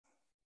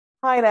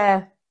Hi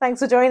there, thanks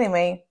for joining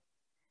me.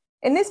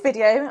 In this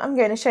video, I'm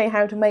going to show you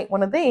how to make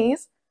one of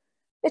these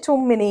little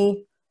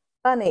mini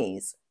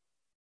bunnies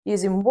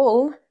using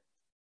wool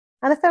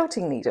and a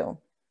felting needle.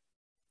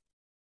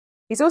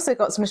 He's also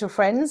got some little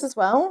friends as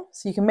well,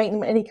 so you can make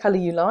them any colour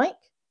you like.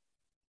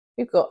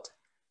 We've got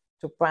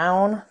a little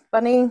brown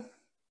bunny,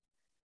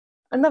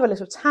 another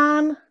little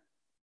tan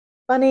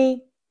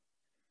bunny,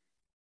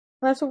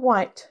 and a little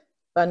white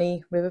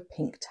bunny with a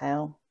pink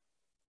tail.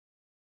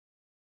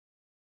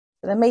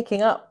 So they're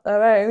making up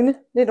their own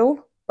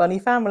little bunny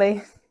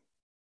family.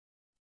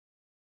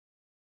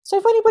 So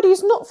if anybody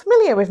is not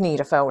familiar with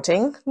needle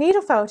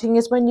felting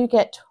is when you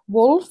get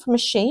wool from a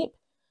sheep.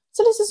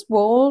 So this is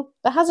wool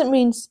that hasn't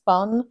been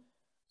spun,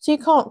 so you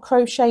can't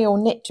crochet or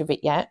knit with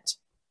it yet.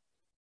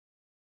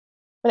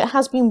 But it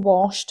has been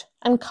washed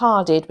and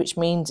carded, which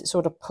means it's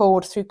sort of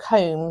pulled through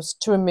combs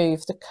to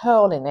remove the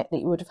curl in it that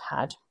you would have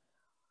had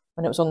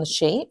when it was on the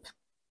sheep.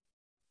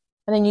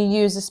 And then you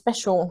use a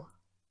special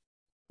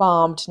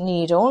barbed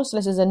needle. So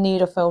this is a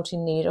needle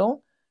felting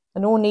needle,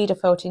 and all needle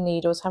felting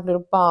needles have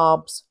little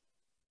barbs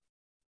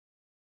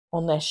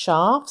on their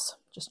shafts.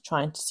 Just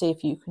trying to see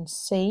if you can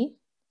see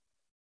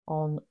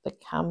on the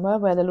camera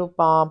where the little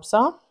barbs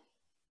are.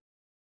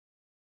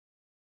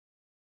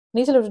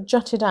 These are little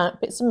jutted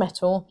out bits of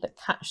metal that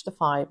catch the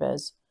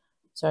fibres.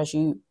 So as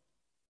you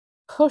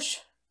push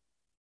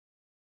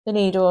the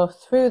needle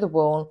through the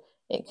wool,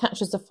 it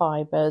catches the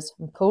fibres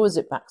and pulls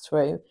it back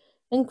through.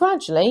 And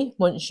gradually,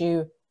 once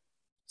you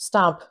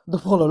stab the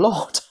wool a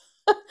lot,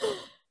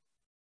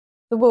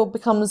 the wool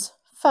becomes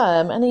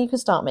firm, and then you can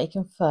start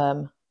making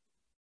firm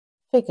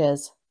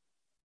figures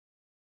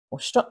or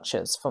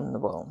structures from the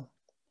wool.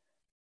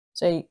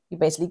 So you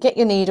basically get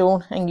your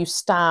needle and you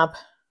stab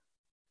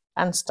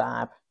and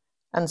stab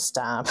and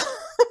stab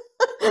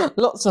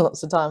lots and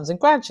lots of times, and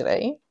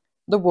gradually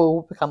the wool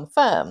will become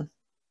firm.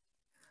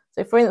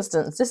 So for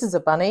instance, this is a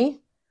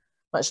bunny,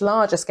 much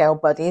larger scale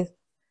bunny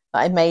that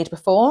I made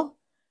before,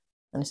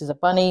 and this is a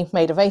bunny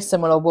made of very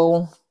similar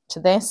wool to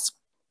this.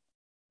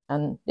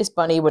 And this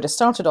bunny would have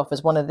started off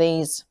as one of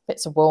these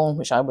bits of wool,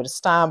 which I would have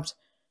stabbed,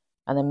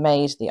 and then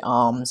made the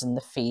arms and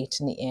the feet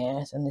and the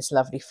ears and this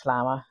lovely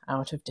flower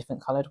out of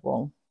different coloured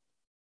wool.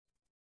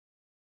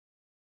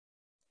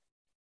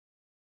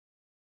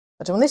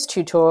 But on this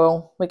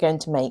tutorial, we're going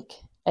to make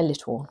a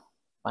little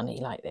bunny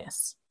like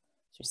this.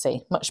 So you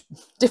see, much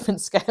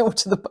different scale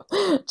to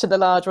the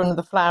large one of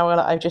the flower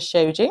that I've just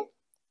showed you.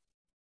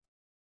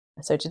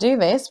 So to do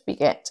this, we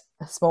get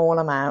a small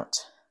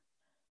amount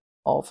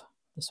of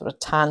this sort of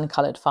tan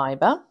coloured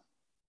fibre.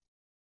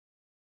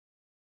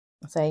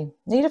 So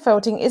needle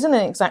felting isn't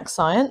an exact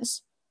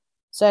science.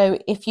 So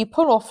if you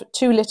pull off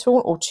too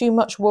little or too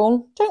much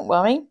wool, don't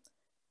worry.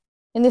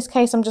 In this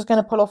case, I'm just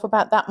going to pull off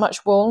about that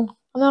much wool,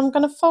 and then I'm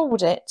going to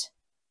fold it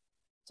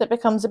so it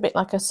becomes a bit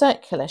like a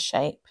circular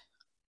shape,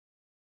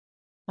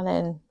 and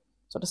then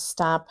sort of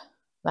stab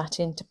that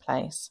into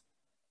place.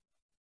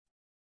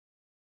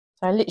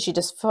 So I literally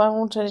just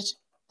folded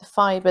the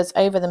fibres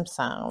over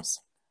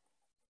themselves,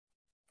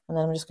 and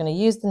then I'm just going to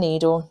use the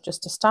needle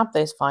just to stab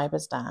those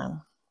fibres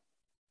down.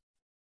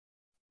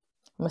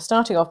 And we're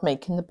starting off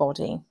making the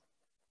body.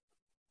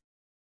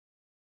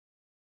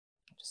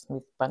 Just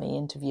move the bunny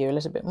into view a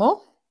little bit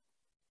more.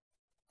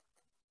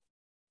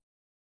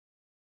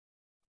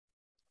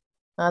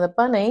 Now the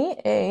bunny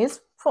is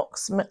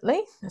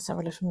approximately, let's have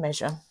a little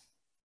measure.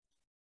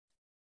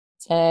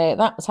 So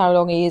that's how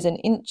long he is in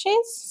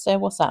inches. So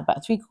what's that,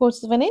 about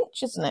 3/4 of an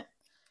inch, isn't it?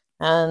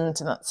 And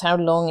that's how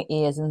long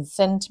he is in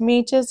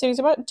centimetres. So he's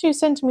about 2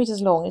 centimetres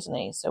long, isn't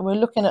he? So we're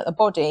looking at the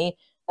body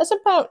that's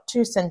about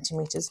 2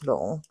 centimetres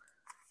long.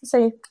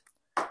 So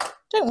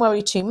don't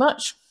worry too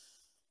much,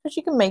 because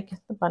you can make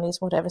the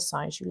bunnies whatever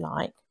size you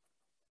like.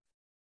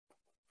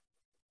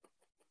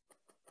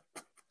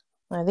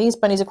 Now these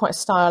bunnies are quite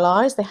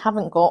stylised. They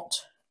haven't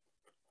got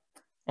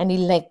any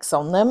legs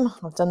on them.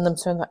 I've done them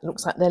so that it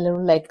looks like their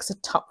little legs are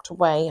tucked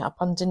away up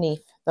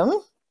underneath them.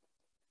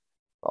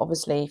 But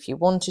obviously, if you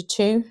wanted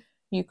to,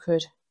 you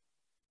could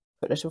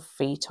put little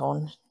feet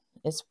on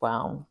as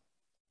well.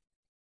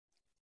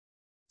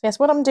 Yes,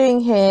 what I'm doing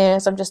here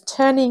is I'm just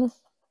turning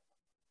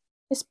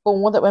this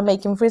ball that we're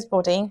making for his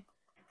body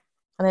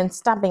and then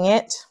stabbing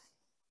it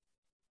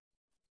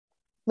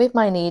with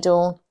my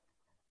needle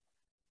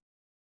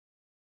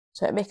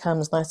so it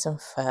becomes nice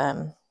and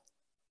firm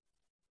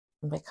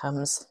and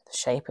becomes the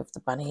shape of the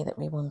bunny that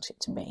we want it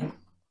to be.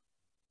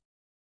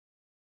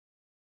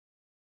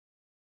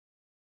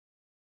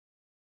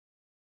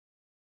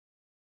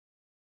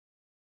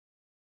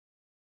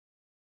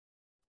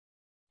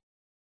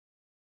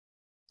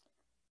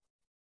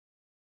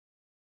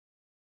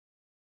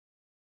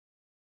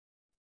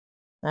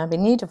 I've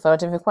been needle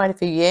felting for quite a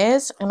few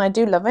years, and I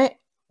do love it.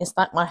 It's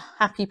like my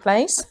happy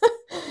place.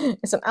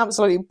 It's an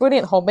absolutely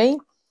brilliant hobby.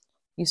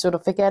 You sort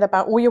of forget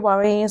about all your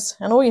worries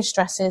and all your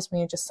stresses when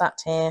you're just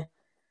sat here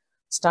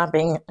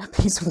stabbing a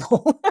piece of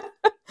wool.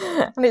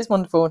 And it's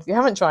wonderful. If you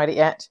haven't tried it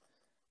yet,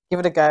 give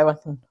it a go. I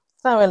can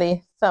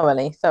thoroughly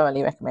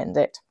recommend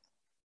it.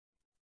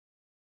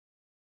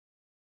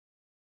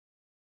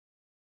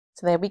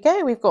 So there we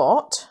go, we've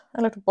got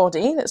a little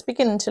body that's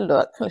beginning to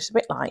look a little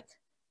bit like the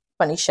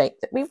bunny shape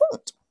that we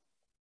want.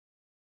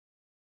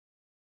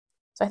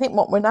 So I think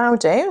what we'll now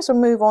do is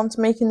we'll move on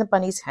to making the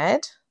bunny's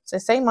head. So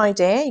same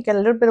idea, you get a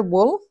little bit of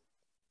wool.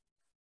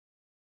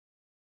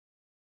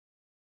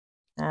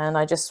 And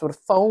I just sort of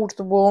fold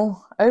the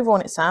wool over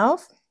on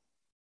itself.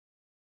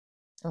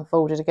 And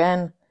fold it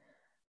again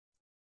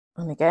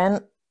and again.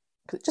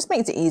 It just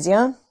makes it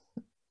easier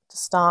to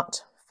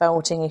start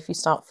felting if you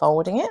start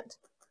folding it.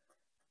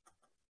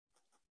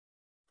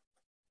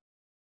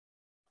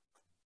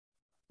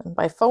 And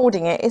by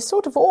folding it, it's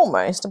sort of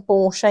almost a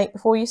ball shape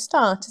before you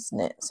start, isn't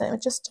it? So it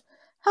just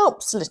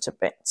helps a little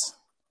bit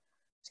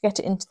to get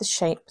it into the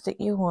shape that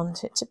you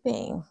want it to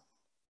be.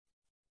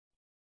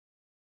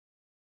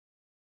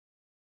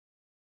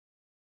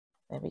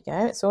 There we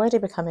go, it's already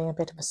becoming a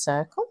bit of a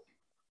circle.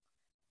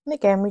 And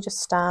again, we just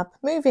stab,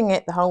 moving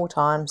it the whole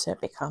time so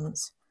it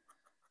becomes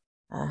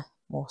a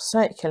more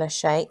circular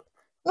shape.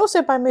 And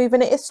also by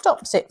moving it, it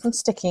stops it from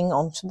sticking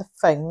onto the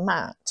foam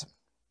mat.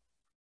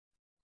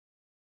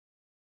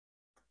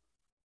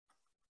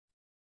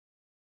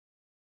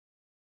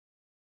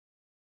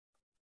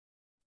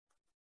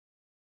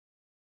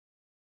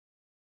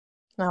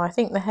 Now I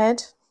think the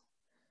head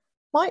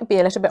might be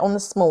a little bit on the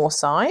small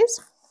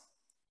size.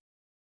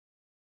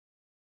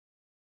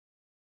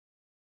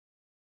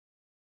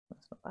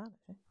 That's not bad,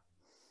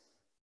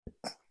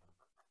 actually.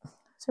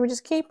 So we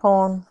just keep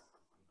on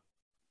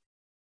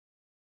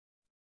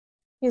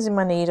using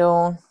my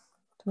needle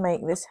to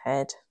make this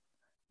head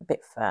a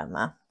bit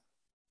firmer.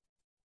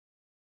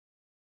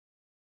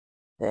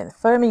 The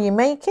firmer you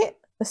make it,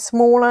 the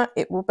smaller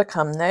it will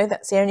become though,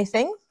 that's the only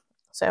thing.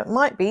 So it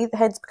might be the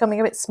head's becoming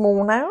a bit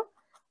small now.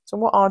 So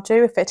what I'll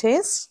do if it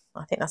is,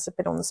 I think that's a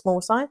bit on the small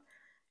side,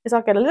 is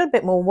I'll get a little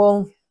bit more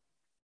wool,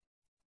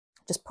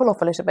 just pull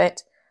off a little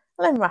bit,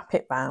 and then wrap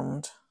it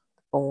round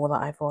the ball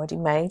that I've already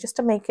made, just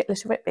to make it a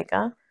little bit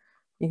bigger.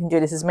 You can do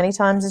this as many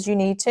times as you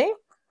need to.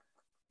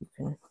 You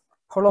can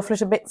pull off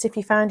little bits if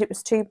you found it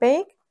was too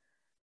big.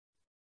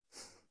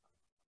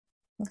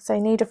 So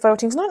needle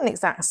felting is not an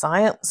exact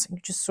science. You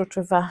just sort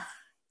of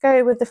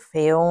go with the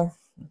feel,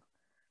 a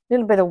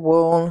little bit of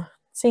wool,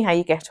 see how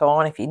you get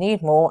on. If you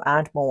need more,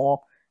 add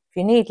more. If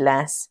you need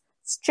less,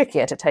 it's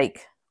trickier to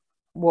take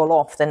wool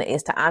off than it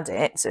is to add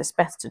it. So it's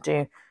best to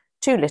do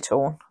too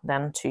little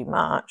than too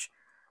much.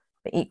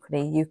 But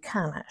equally, you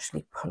can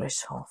actually pull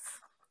it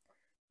off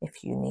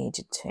if you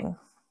needed to.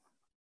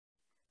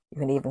 You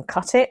can even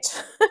cut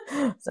it.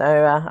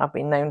 So I've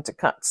been known to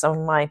cut some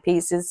of my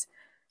pieces,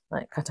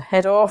 like cut a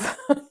head off,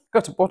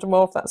 cut a bottom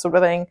off, that sort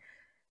of thing.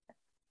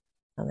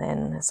 And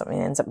then if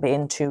something ends up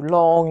being too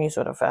long, you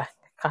sort of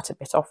cut a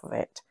bit off of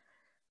it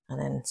and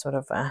then sort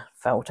of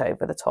felt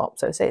over the top.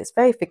 So it's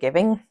very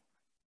forgiving.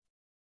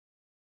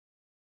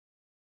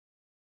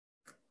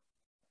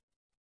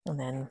 And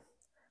then I'm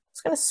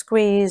just going to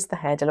squeeze the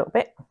head a little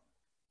bit.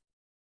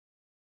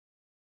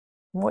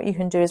 And what you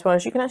can do as well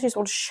is you can actually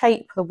sort of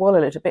shape the wool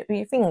a little bit with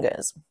your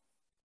fingers.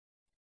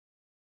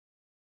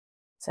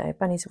 So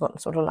bunnies have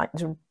got sort of like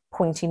little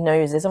pointy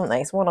noses, haven't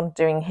they? So what I'm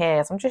doing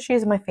here is I'm just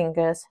using my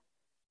fingers to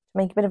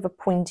make a bit of a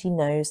pointy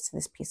nose to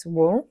this piece of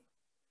wool.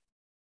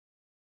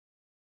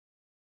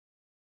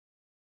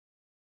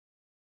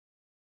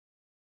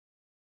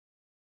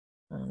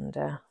 And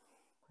I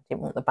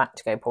didn't want the back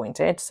to go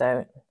pointed,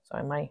 so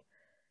my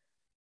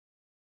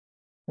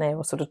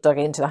nail sort of dug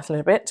into that a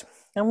little bit.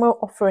 And we'll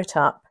offer it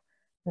up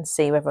and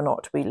see whether or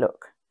not we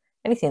look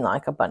anything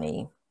like a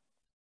bunny.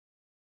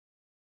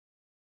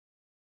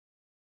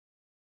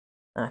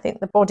 I think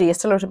the body is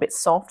still a little bit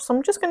soft, so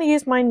I'm just going to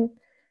use my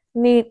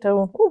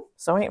needle. Oh,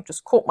 sorry, I've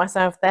just caught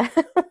myself there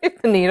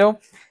with the needle.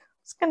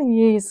 Just going to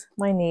use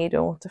my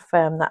needle to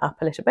firm that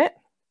up a little bit.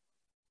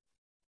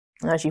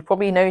 As you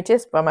probably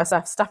noticed by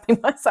myself stabbing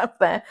myself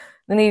there,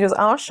 the needles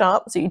are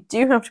sharp, so you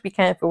do have to be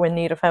careful when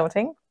needle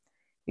felting.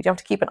 You do have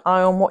to keep an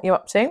eye on what you're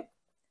up to.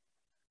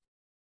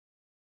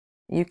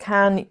 You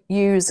can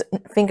use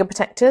finger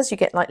protectors. You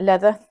get like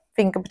leather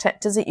finger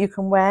protectors that you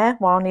can wear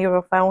while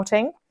needle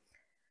felting.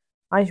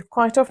 I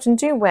quite often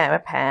do wear a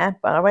pair,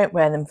 but I won't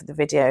wear them for the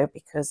video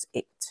because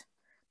it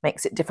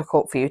makes it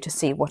difficult for you to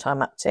see what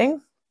I'm up to.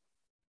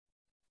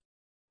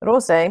 But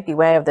also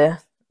beware of the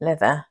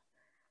leather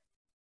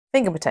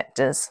finger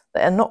protectors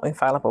that are not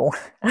infallible,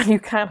 and you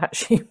can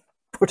actually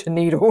put a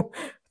needle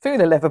through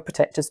the leather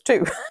protectors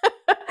too.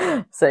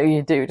 So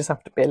you do just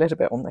have to be a little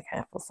bit on the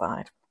careful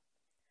side.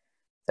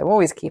 So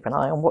always keep an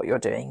eye on what you're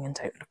doing and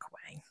don't look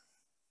away.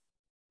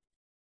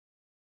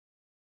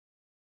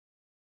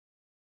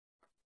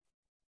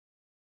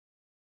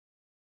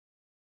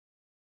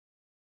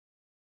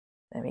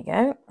 There we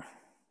go.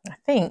 I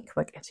think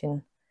we're getting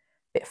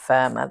a bit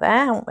firmer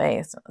there, aren't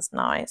we? So that's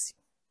nice.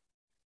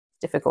 It's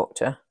difficult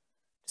to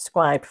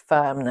describe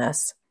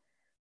firmness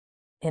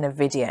in a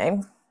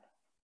video.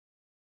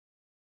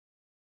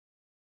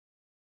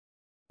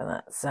 But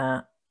that's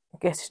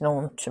getting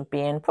on to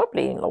being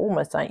probably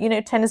almost like, you know,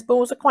 tennis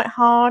balls are quite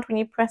hard when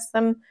you press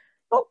them.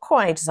 Not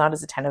quite as hard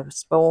as a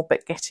tennis ball,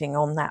 but getting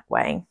on that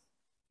way.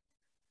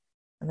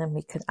 And then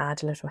we could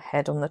add a little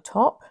head on the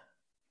top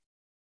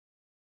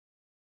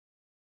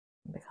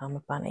and become a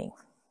bunny.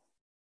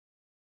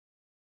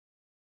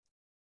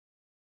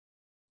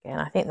 Again,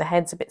 I think the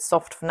head's a bit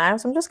soft for now,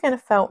 so I'm just going to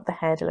felt the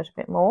head a little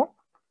bit more.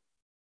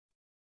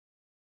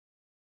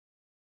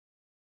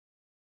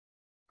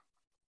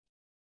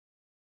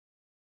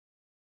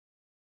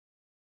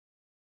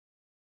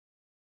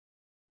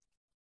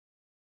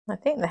 I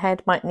think the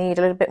head might need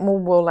a little bit more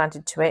wool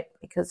added to it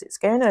because it's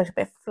going a little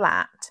bit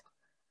flat.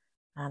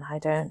 And I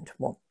don't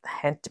want the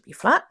head to be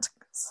flat,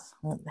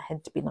 I want the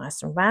head to be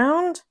nice and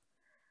round.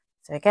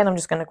 So again, I'm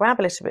just going to grab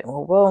a little bit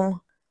more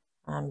wool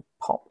and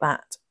pop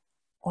that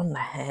on the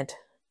head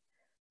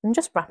and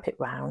just wrap it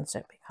round so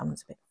it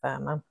becomes a bit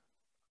firmer.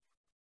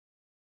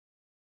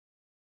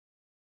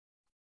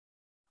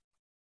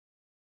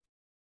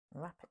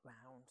 Wrap it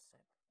round so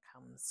it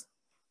comes.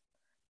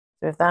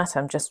 So with that,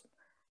 I'm just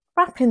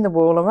wrapping the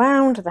wool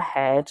around the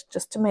head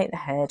just to make the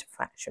head a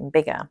fraction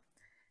bigger.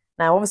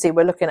 Now, obviously,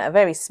 we're looking at a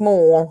very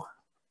small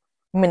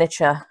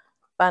miniature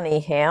bunny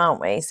here, aren't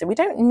we? So we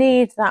don't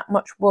need that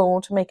much wool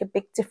to make a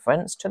big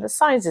difference to the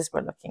sizes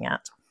we're looking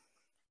at.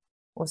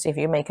 Obviously, if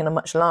you're making a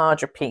much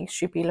larger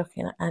piece, you'd be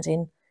looking at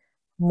adding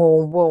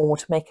more wool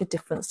to make a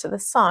difference to the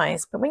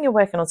size. But when you're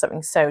working on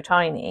something so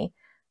tiny,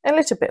 a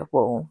little bit of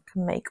wool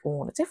can make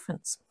all the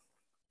difference.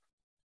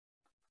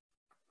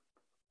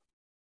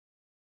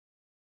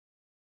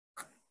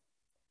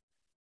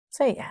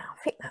 So yeah,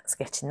 I think that's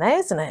getting there,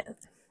 isn't it?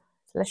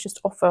 So let's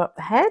just offer up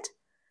the head.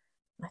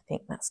 I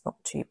think that's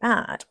not too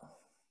bad.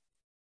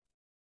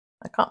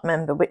 I can't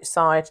remember which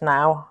side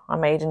now I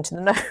made into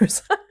the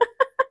nose.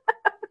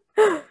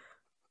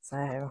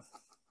 So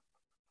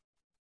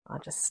I'll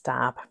just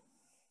stab.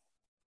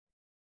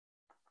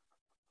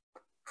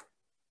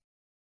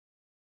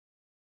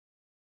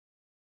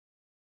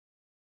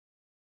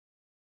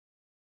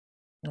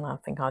 And I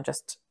think I'll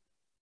just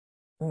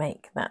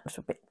make that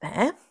little bit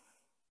there.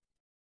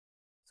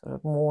 Sort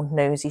of more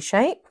nosy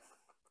shape.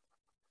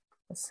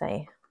 Let's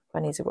say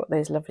bunnies have got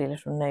those lovely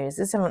little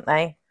noses, haven't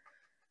they?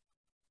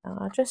 And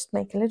I'll just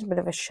make a little bit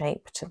of a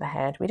shape to the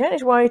head. We don't need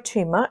to worry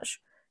too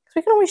much because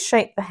we can always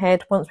shape the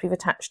head once we've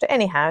attached it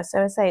anyhow.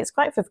 So I say it's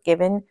quite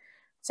forgiving.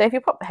 So if you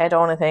pop the head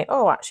on and think,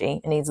 oh,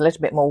 actually, it needs a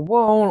little bit more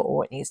wool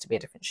or it needs to be a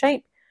different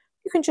shape,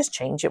 you can just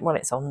change it while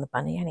it's on the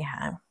bunny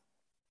anyhow.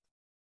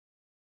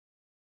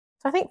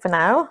 So I think for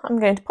now, I'm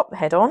going to pop the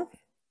head on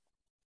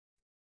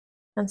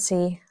and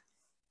see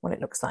what it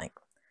looks like.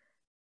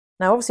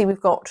 Now, obviously, we've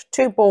got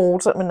two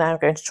balls that we're now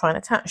going to try and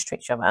attach to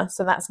each other.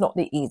 So that's not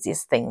the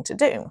easiest thing to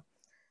do.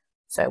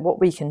 So what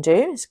we can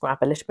do is grab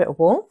a little bit of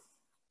wool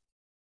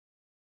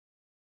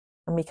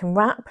and we can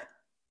wrap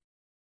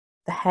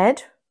the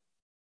head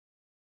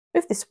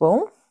with this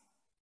wool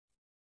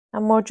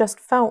and we'll just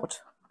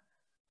felt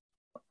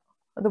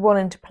the wool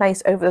into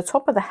place over the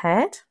top of the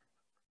head,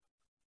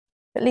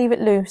 but leave it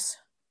loose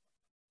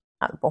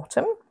at the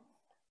bottom.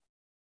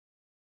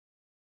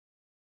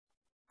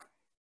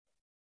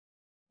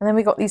 And then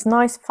we've got these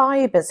nice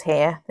fibres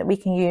here that we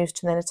can use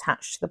to then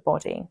attach to the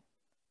body.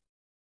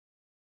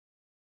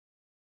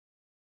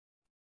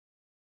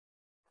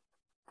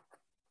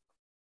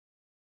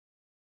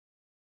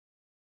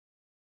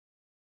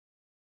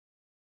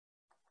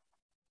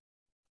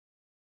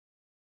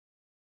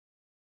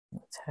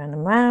 Turn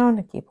them around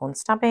and keep on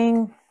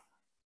stabbing.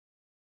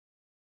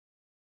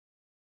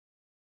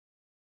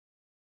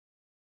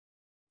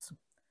 It's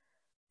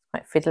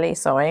quite fiddly,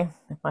 sorry.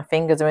 If my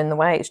fingers are in the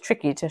way, it's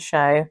tricky to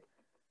show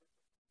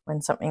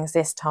when something's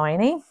this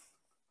tiny.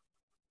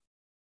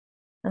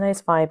 And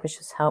those fibres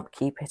just help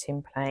keep it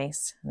in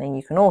place. And then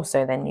you can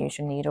also then use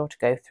your needle to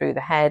go through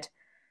the head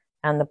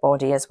and the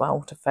body as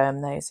well to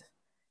firm those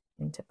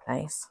into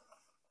place.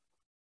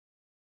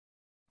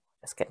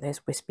 Just get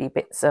those wispy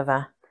bits of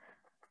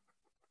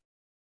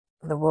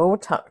the wool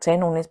tucked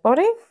in on his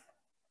body.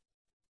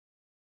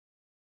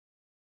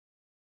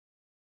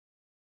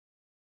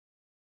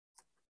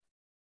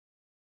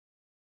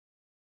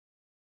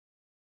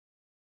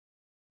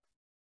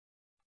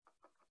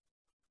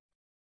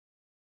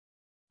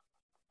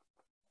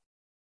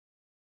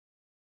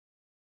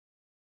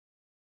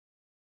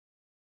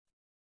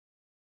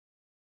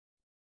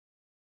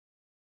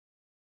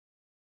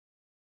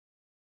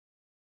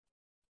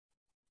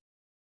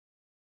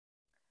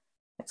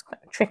 It's quite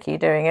tricky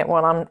doing it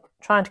while I'm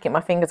trying to keep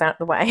my fingers out of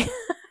the way.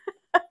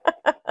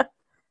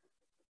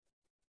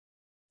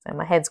 So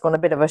my head's gone a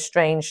bit of a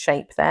strange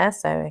shape there.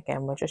 So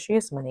again, we'll just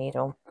use my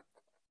needle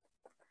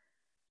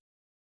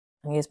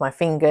and use my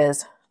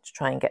fingers to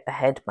try and get the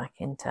head back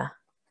into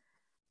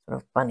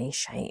sort of bunny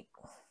shape.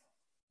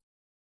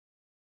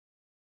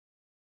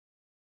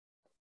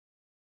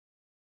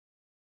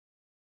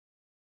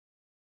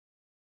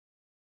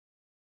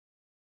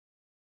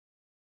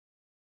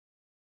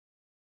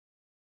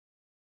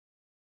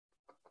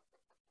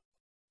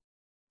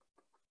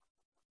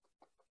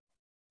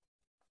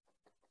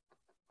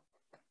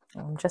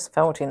 I'm just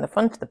felting the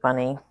front of the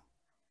bunny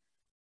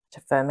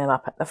to firm him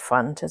up at the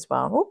front as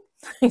well.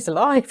 Oh, he's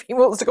alive. He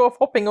wants to go off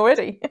hopping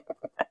already.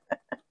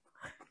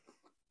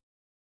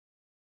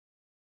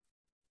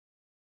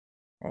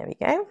 There we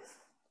go.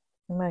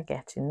 And we're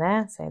getting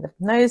there. So the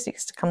nose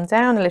needs to come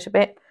down a little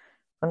bit.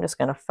 I'm just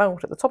going to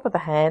fold at the top of the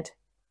head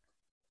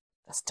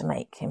just to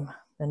make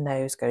the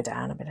nose go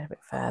down a bit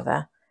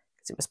further,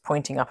 because it was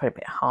pointing up a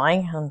bit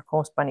high, and of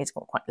course bunnies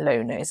got quite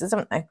low noses,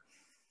 haven't they?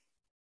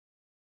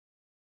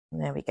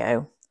 And there we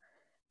go.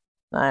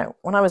 Now,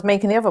 when I was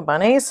making the other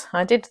bunnies,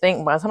 I did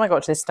think by the time I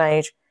got to this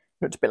stage,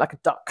 it looked a bit like a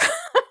duck.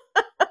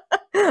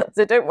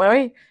 So don't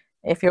worry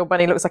if your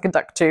bunny looks like a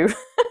duck too.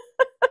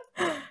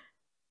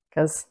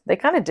 Because they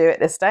kind of do at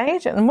this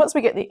stage, and once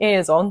we get the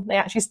ears on, they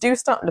actually do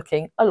start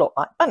looking a lot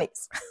like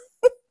bunnies.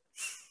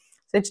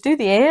 So to do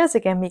the ears,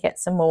 again, we get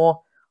some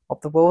more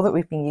of the wool that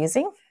we've been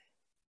using.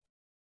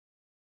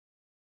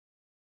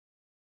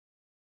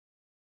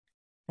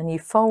 And you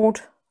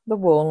fold the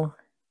wool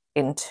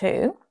in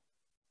two,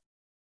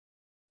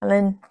 and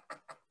then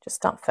just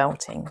start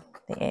felting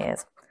the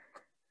ears.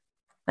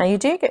 Now you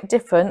do get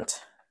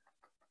different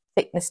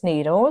thickness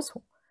needles.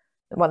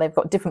 Well, they've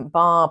got different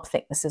barb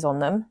thicknesses on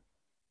them.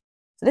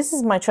 So this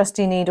is my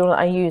trusty needle that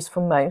I use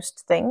for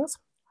most things.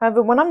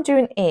 However, when I'm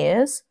doing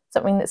ears,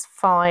 something that's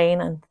fine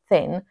and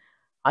thin,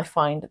 I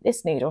find that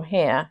this needle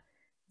here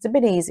is a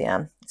bit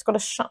easier. It's got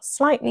a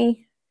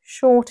slightly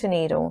shorter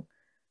needle,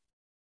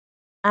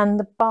 and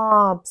the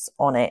barbs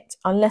on it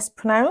are less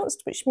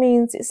pronounced, which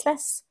means it's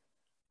less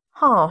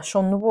harsh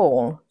on the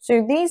wall.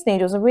 So these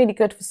needles are really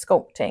good for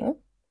sculpting,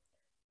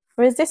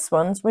 whereas this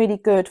one's really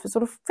good for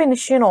sort of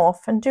finishing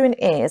off and doing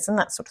ears and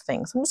that sort of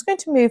thing. So I'm just going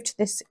to move to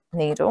this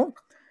needle.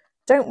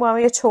 Don't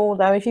worry at all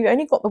though, if you've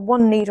only got the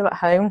one needle at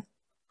home,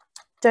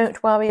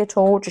 don't worry at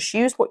all, just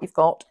use what you've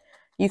got.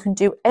 You can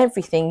do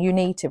everything you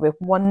need to with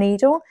one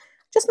needle.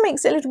 Just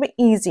makes it a little bit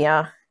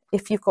easier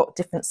if you've got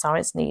different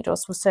size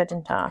needles for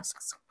certain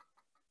tasks.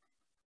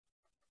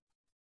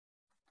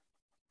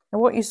 And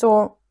what you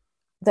saw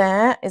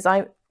there is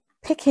I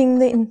picking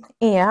the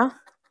ear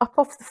up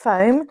off the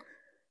foam,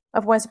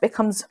 otherwise it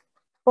becomes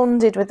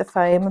bonded with the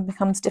foam and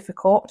becomes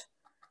difficult.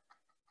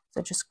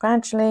 So just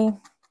gradually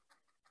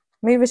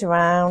move it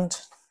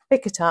around,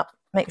 pick it up,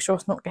 make sure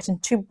it's not getting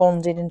too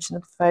bonded into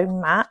the foam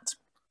mat.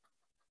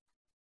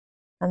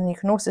 And you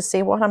can also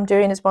see what I'm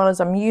doing as well as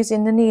I'm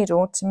using the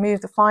needle to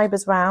move the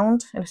fibres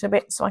around a little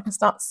bit so I can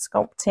start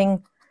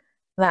sculpting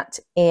that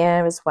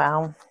ear as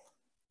well.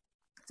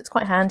 So it's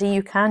quite handy.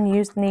 You can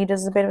use the needle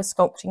as a bit of a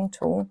sculpting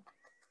tool.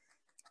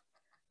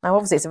 Now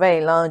obviously it's a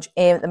very large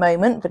ear at the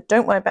moment, but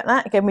don't worry about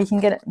that. Again, we can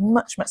get it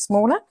much, much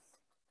smaller.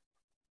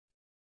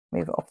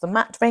 Move it off the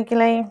mat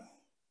regularly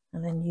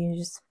and then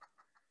use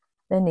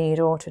the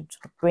needle to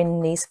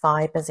bring these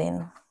fibres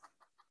in.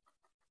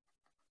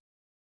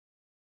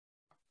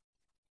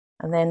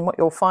 And then what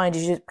you'll find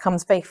is it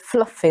becomes very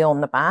fluffy on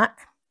the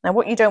back. Now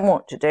what you don't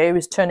want to do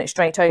is turn it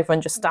straight over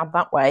and just stab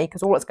that way,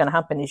 because all that's going to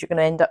happen is you're going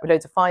to end up with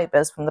loads of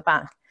fibres from the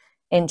back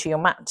into your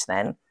mat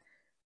then.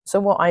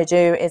 So what I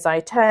do is I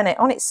turn it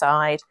on its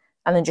side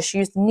and then just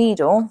use the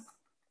needle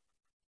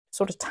to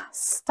sort of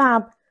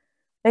stab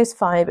those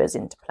fibres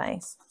into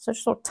place. So it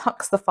just sort of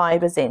tucks the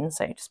fibres in,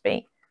 so to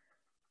speak.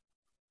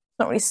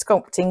 Not really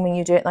sculpting when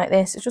you do it like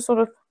this, it's just sort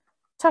of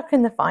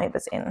tucking the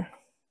fibres in.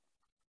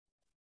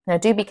 Now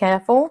do be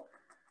careful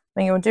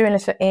when you're doing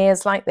little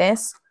ears like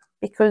this,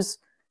 because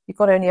you've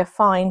got only a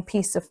fine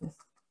piece of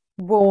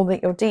wool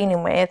that you're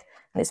dealing with,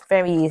 and it's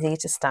very easy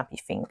to stab your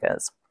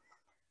fingers.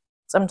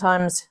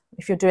 Sometimes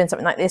if you're doing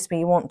something like this where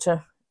you want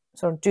to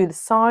sort of do the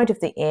side of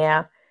the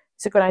ear,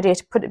 it's a good idea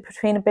to put it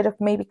between a bit of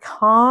maybe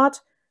card,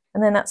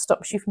 and then that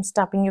stops you from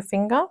stabbing your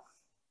finger.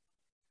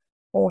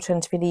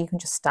 Alternatively, you can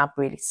just stab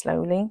really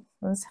slowly.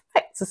 And the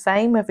effect's the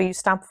same, whether you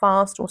stab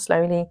fast or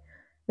slowly,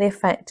 the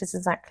effect is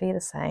exactly the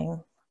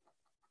same.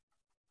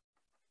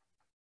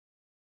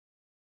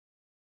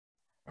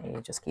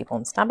 You just keep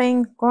on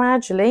stabbing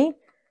gradually.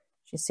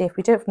 You see, if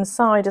we do it from the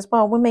side as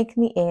well, we're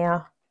making the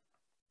ear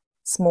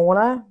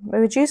smaller. We're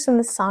reducing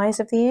the size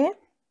of the ear.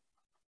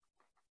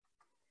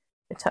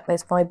 We tuck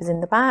those fibres in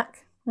the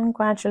back and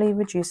gradually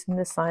reducing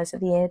the size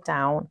of the ear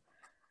down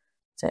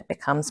so it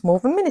becomes more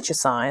of a miniature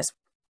size.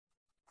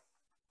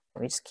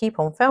 We just keep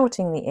on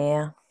felting the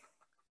ear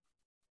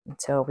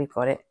until we've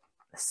got it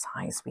the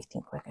size we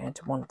think we're going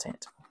to want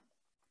it.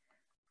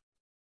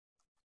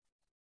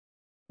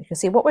 You can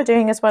see what we're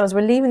doing as well as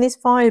we're leaving these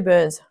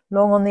fibres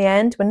long on the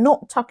end. We're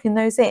not tucking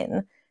those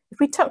in. If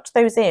we tucked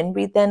those in,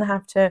 we then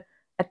have to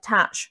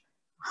attach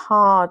a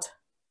hard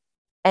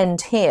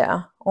end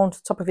here onto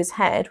the top of his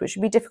head, which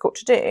would be difficult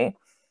to do.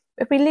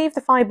 But if we leave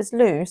the fibres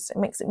loose, it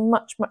makes it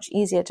much, much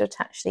easier to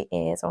attach the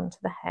ears onto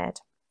the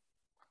head.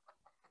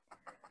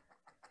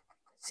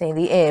 See,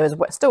 the ear is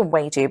still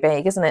way too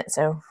big, isn't it?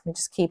 So we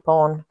just keep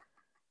on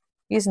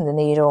using the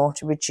needle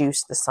to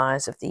reduce the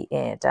size of the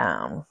ear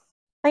down.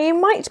 Now you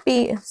might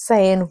be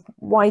saying,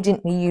 why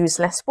didn't we use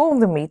less wool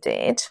than we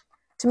did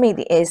to make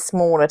the ears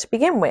smaller to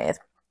begin with?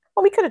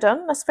 Well, we could have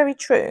done, that's very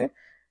true.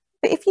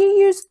 But if you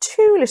use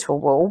too little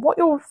wool, what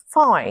you'll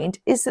find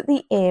is that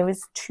the ear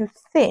is too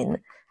thin,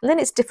 and then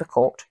it's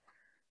difficult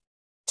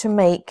to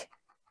make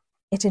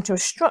it into a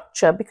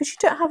structure because you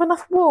don't have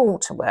enough wool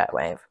to work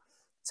with.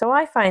 So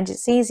I find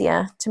it's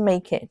easier to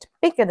make it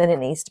bigger than it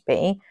needs to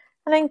be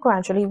and then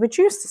gradually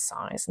reduce the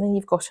size. And then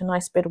you've got a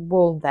nice bit of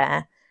wool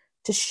there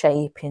to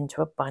shape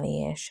into a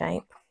bunny ear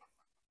shape.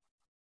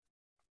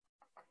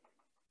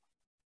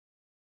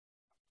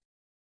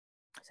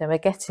 So we're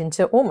getting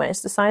to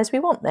almost the size we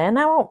want there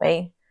now, aren't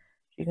we?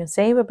 You can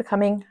see we're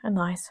becoming a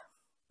nice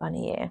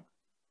bunny ear.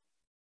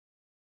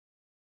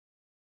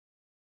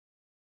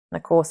 And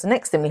of course, the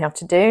next thing we have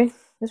to do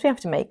is we have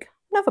to make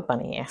another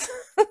bunny ear.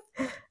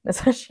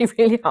 It's actually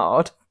really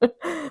hard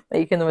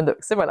making them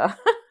look similar.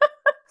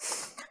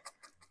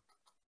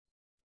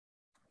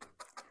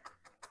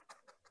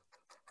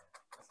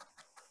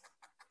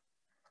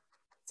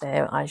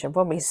 So I shall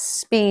probably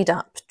speed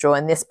up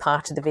drawing this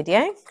part of the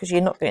video because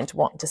you're not going to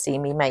want to see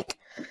me make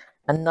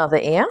another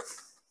ear.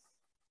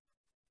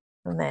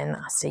 And then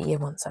I'll see you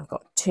once I've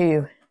got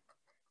 2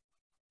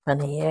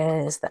 bunny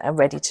ears that are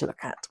ready to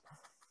look at.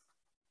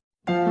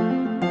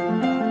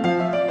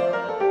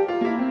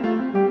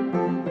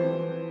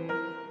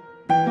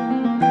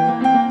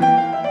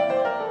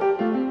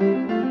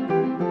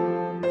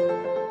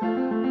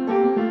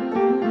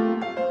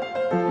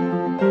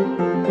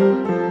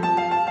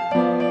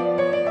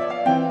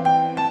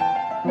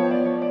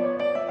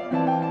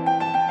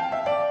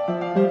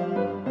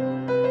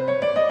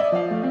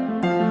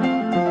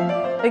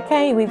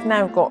 Okay, we've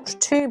now got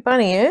 2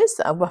 bunny ears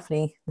that are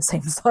roughly the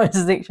same size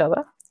as each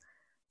other.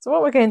 So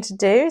what we're going to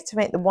do to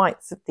make the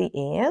whites of the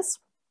ears,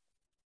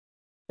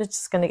 we're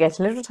just going to get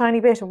a little tiny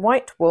bit of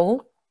white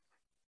wool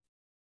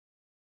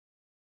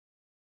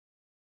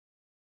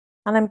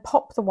and then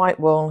pop the white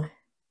wool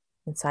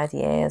inside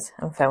the ears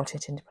and felt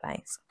it into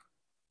place.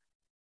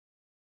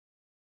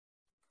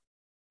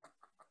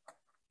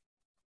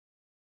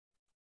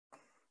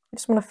 You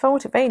just want to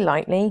fold it very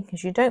lightly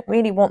because you don't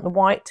really want the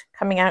white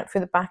coming out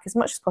through the back as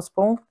much as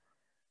possible.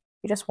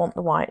 You just want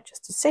the white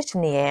just to sit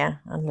in the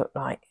ear and look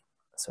like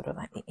sort of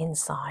like the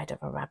inside of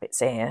a rabbit's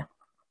ear.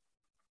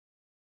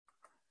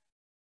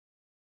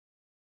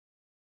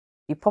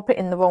 You pop it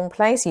in the wrong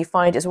place, you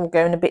find it's all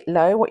going a bit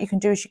low. What you can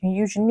do is you can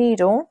use your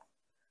needle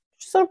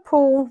to sort of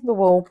pull the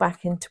wool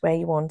back into where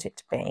you want it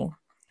to be.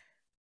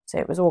 So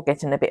it was all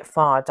getting a bit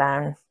far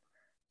down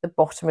the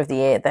bottom of the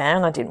ear there,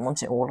 and I didn't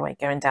want it all the way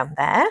going down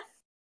there,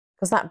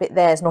 because that bit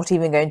there is not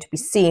even going to be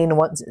seen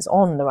once it's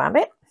on the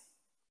rabbit.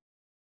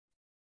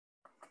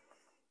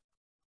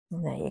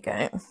 And there you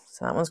go.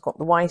 So that one's got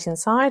the white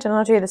inside, and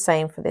I'll do the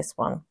same for this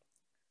one.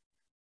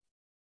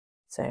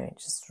 So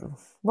just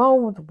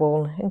roll the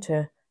wool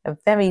into a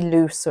very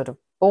loose sort of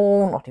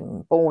ball, not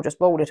even ball,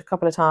 just roll it a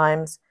couple of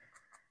times,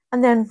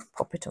 and then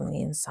pop it on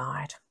the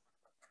inside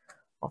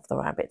of the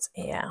rabbit's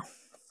ear.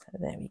 So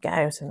there we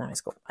go. So now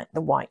it's got like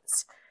the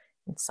whites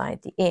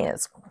inside the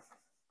ears.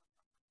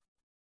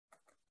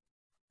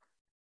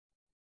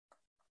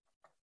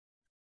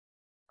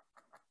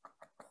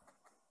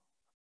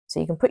 So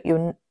you can put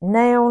your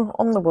nail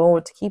on the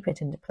wool to keep it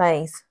into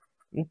place.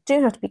 You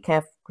do have to be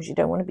careful because you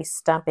don't want to be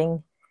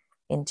stabbing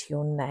into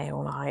your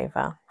nail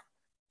either.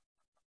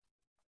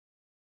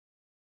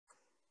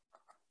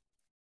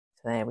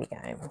 So there we go.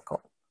 We've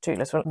got 2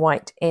 little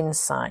white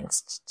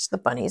insides to the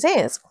bunny's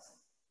ears.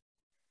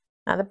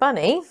 Now the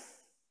bunny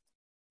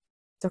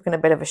took in a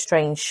bit of a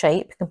strange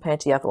shape compared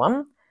to the other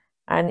one,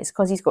 and it's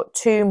because he's got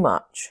too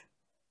much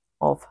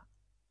of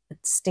a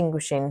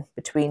distinguishing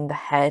between the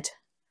head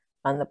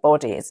and the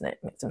body, isn't it?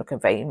 It makes it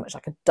look very much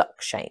like a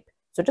duck shape.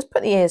 So just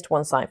put the ears to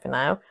one side for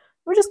now.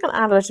 We're just going to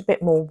add a little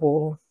bit more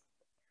wool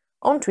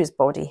onto his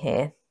body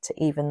here to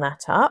even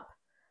that up.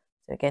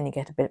 So again, you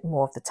get a bit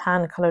more of the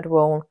tan coloured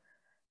wool,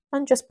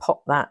 and just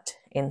pop that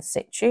in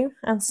situ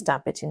and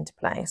stab it into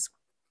place.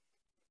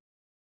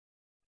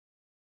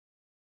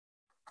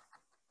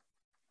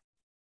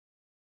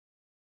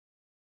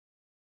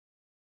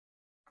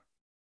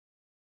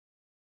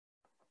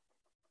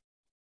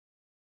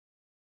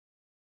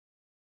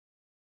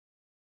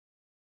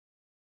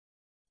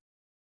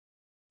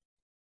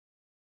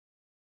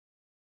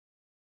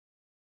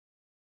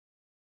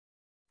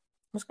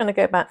 I'm just going to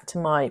go back to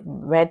my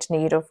red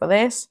needle for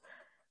this.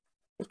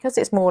 Because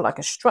it's more like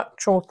a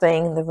structural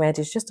thing, the red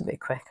is just a bit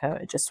quicker.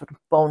 It just sort of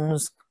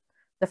bonds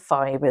the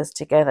fibres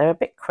together a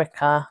bit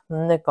quicker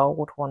than the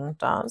gold one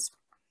does.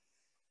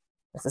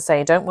 As I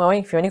say, don't worry,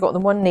 if you've only got the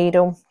one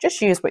needle,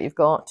 just use what you've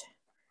got.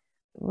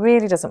 It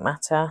really doesn't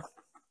matter.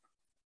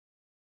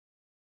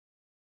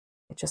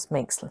 It just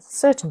makes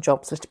certain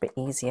jobs a little bit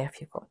easier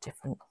if you've got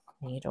different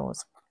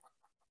needles.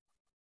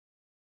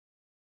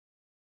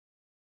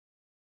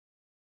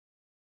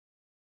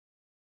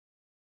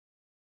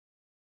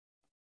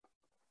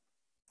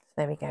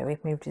 There we go,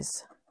 we've moved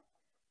his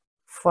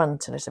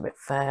front a little bit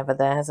further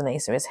there, hasn't he?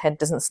 So his head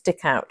doesn't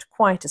stick out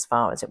quite as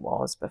far as it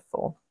was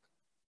before.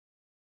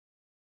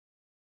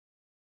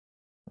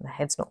 And the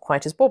head's not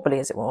quite as wobbly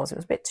as it was. It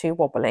was a bit too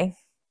wobbly.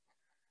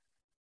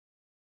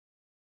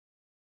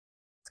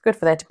 It's good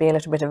for there to be a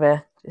little bit of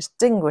a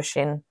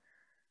distinguishing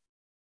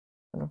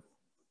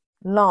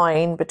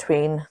line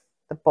between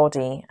the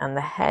body and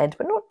the head,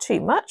 but not too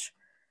much,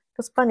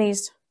 because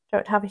bunnies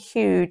don't have a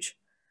huge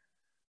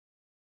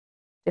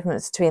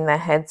difference between their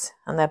heads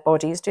and their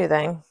bodies, do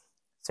they?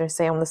 So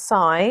say on the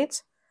side,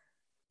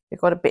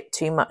 we've got a bit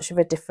too much of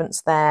a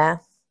difference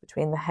there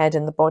between the head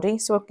and the body.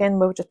 So again,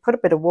 we'll just put a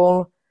bit of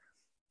wool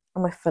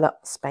and we'll fill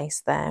up the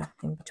space there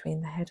in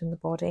between the head and the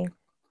body.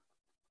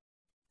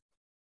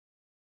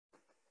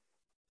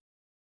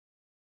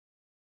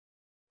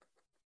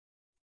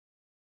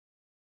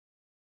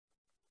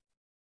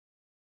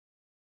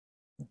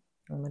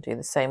 And we'll do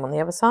the same on the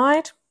other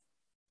side.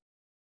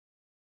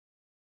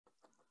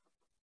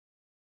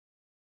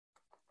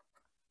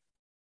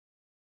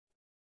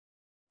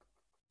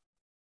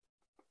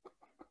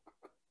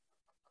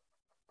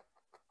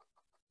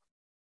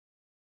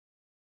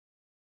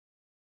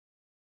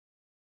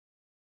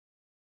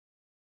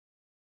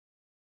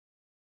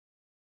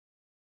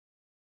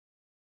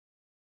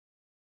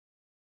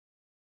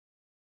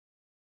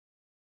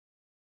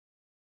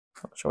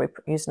 Not sure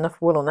we used enough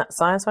wool on that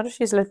side, so I'll just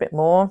use a little bit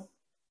more.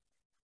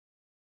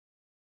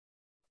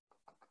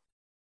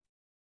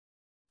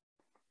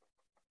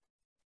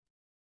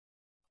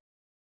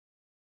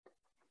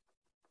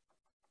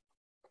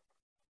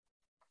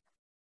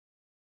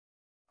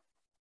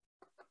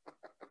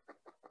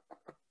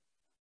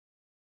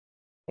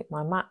 I think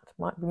my mat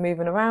might be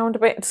moving around a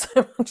bit, so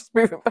I'll just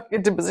move it back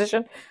into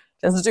position.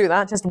 Just do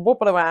that, just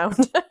wobble around.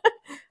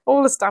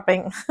 All the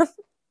stabbing.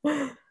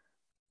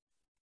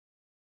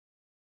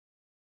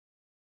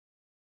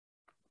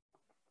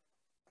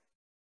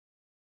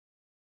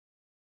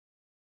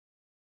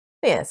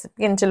 Yes, it's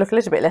beginning to look a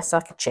little bit less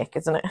like a chick,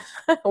 isn't it?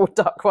 Or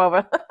duck,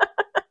 rather.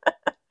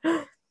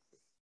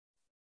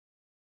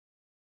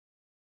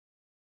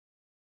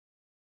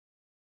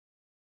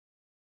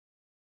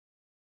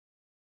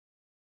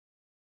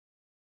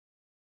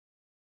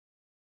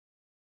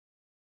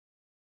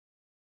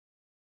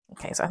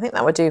 Okay, so I think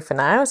that will do for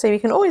now. So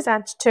you can always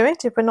add to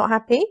it if we're not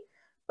happy.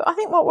 But I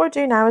think what we'll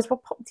do now is we'll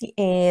pop the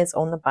ears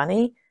on the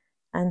bunny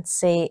and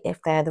see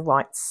if they're the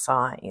right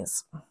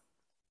size.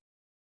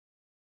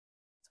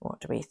 So what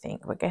do we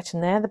think? We're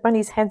getting there. The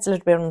bunny's head's a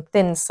little bit on the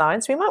thin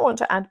side, so we might want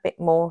to add a bit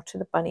more to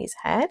the bunny's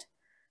head.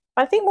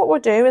 But I think what we'll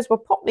do is we'll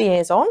pop the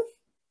ears on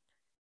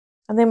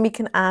and then we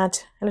can add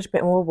a little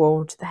bit more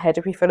wool to the head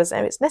if we feel as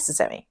though it's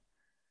necessary.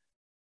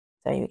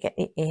 So you get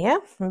the ear,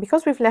 and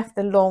because we've left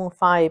the long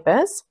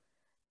fibres,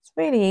 it's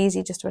really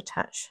easy just to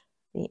attach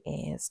the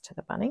ears to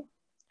the bunny.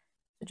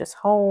 So just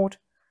hold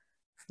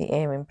the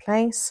ear in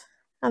place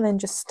and then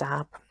just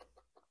stab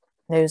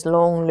those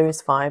long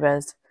loose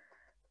fibres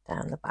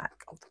down the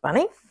back of the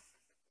bunny.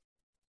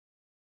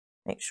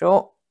 Make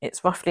sure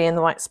it's roughly in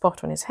the right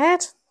spot on his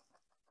head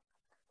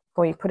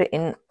before you put it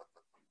in,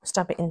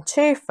 stab it in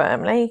too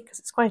firmly, because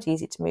it's quite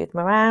easy to move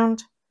them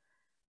around.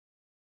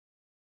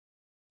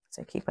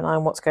 So keep an eye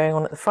on what's going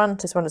on at the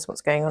front as well as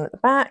what's going on at the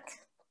back.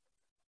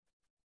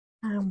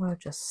 And we'll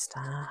just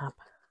stab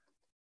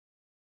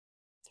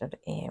the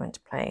ear into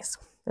place.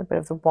 A bit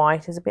of the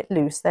white is a bit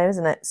loose there,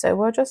 isn't it? So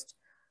we'll just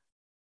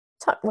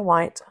tuck the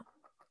white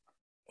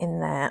in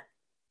there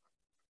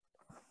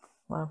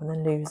rather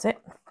than lose it.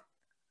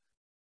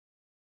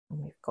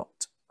 And we've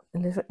got a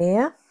little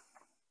ear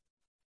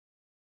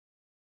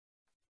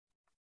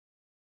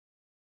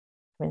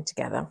coming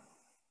together.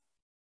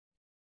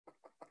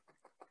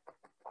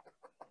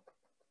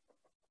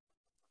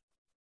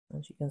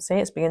 As you can see,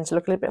 it's beginning to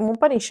look a little bit more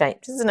bunny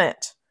shaped, isn't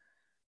it?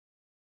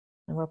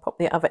 And we'll pop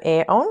the other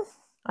ear on.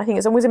 I think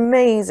it's always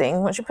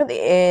amazing once you put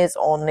the ears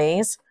on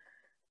these,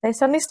 they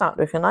suddenly start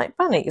looking like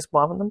bunnies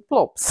rather than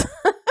blobs.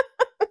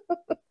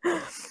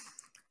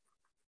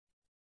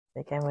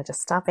 Again, we're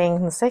just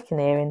stabbing the second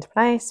ear into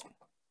place.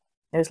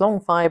 Those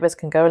long fibres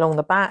can go along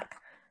the back.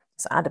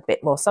 Just add a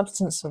bit more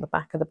substance to the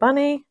back of the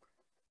bunny.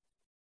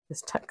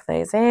 Just tuck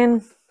those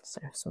in, so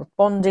sort of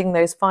bonding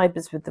those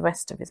fibres with the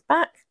rest of his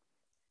back.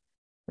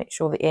 Make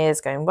sure the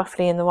ear's going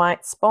roughly in the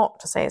right spot.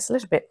 To say it's a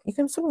little bit, you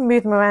can sort of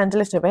move them around a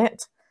little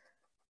bit.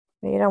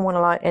 You don't want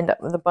to like end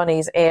up with the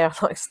bunny's ear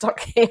like stuck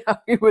here.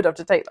 You would have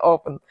to take it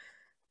off and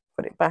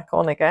put it back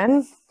on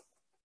again.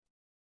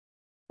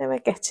 So we're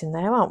getting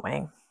there, aren't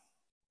we?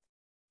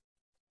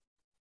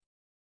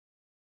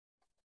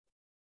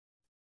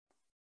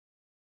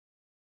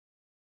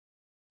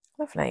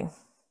 Lovely.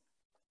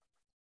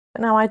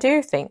 But now I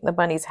do think the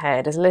bunny's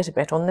head is a little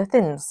bit on the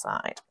thin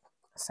side.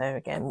 So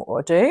again, what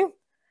we'll do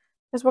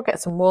is we'll get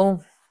some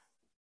wool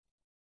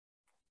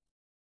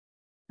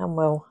and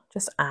we'll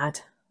just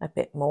add a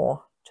bit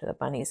more to the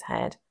bunny's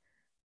head.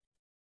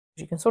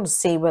 You can sort of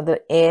see where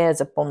the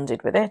ears are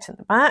bonded with it at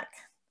the back.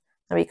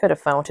 Now we could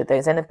have felted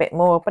those in a bit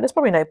more, but there's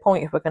probably no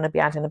point if we're going to be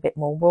adding a bit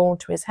more wool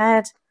to his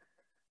head.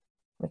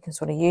 We can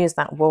sort of use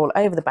that wool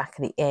over the back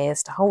of the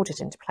ears to hold it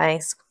into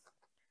place.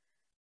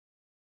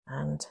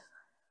 And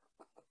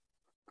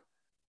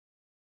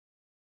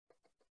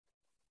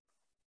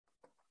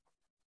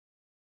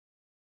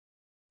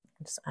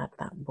just add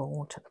that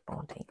wool to the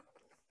body,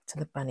 to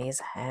the bunny's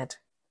head.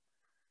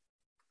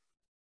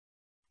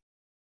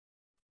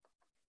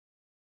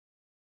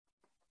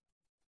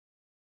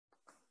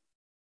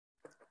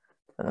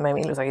 At the moment,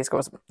 he looks like he's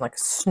got like a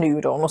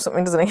snood on or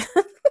something, doesn't he?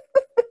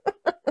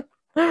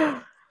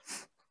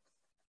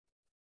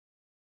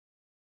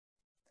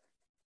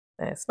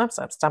 So snap,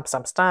 snap, stab,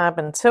 stab, stab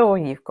until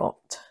you've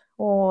got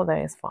all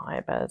those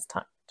fibres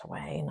tucked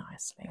away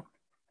nicely.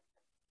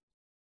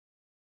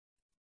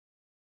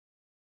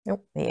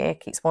 Oh, the ear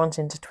keeps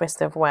wanting to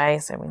twist away,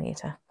 so we need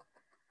to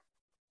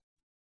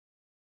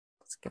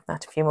just give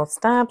that a few more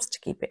stabs to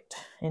keep it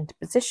into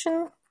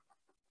position.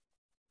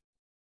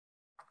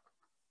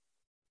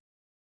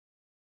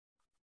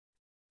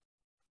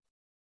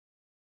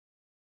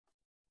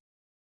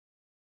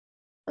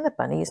 And the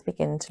bunny is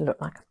beginning to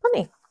look like a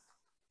bunny.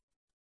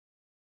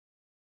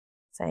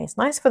 So it's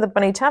nice for the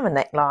bunny to have a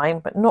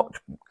neckline, but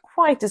not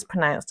quite as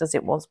pronounced as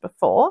it was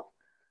before.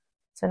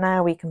 So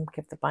now we can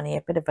give the bunny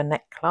a bit of a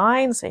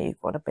neckline, so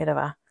you've got a bit of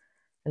a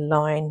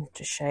line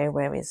to show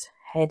where his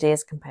head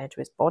is compared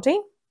to his body.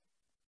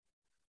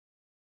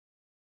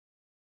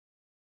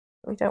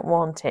 We don't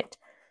want it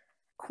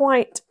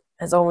quite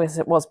as old as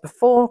it was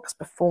before, because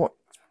before it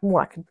was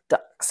more like a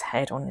duck's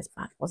head on his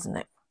back, wasn't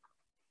it?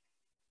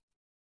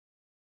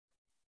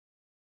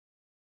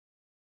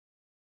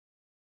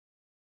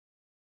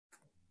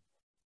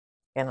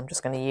 Again, I'm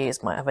just going to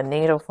use my other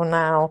needle for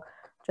now.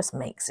 Just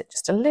makes it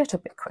just a little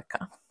bit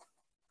quicker.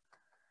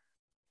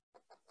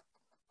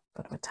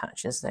 But it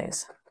attaches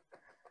those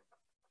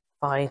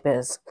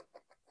fibres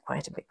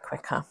quite a bit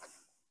quicker.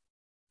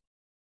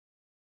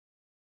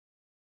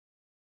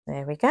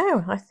 There we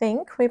go. I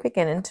think we're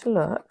beginning to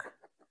look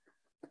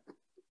a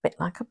bit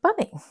like a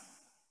bunny.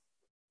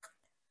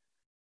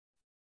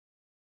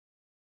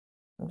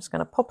 I'm just going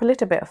to pop a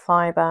little bit of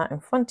fibre in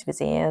front of his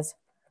ears,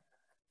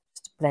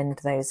 just to blend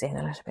those in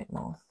a little bit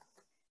more.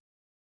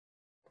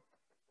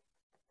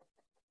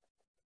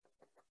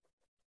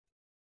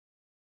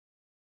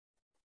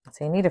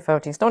 So you need a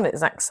filter. It's not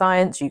exact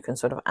science. You can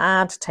sort of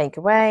add, take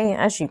away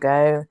as you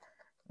go.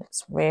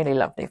 It's really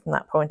lovely from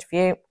that point of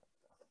view.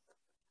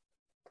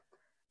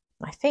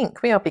 I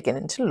think we are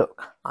beginning to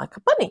look like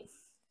a bunny.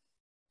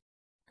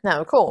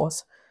 Now, of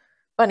course,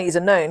 bunnies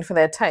are known for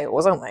their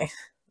tails, aren't they?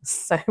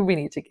 So we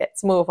need to get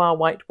some more of our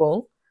white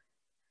wool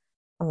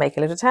and make a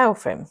little tail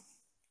for him.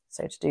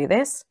 So to do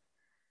this,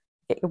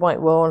 get your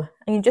white wool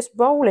and you just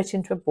roll it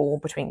into a ball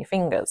between your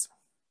fingers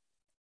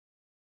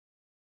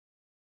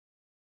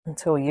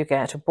until you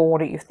get a ball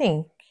that you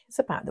think is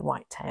about the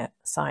right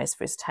size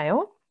for his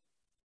tail.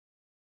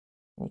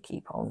 And you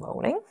keep on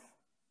rolling.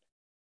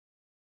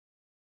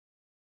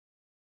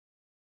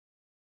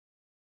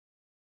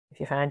 If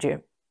you found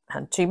you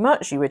had too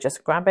much, you would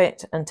just grab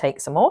it and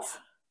take some off,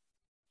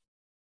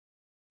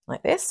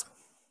 like this.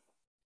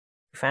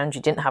 If you found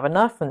you didn't have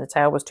enough and the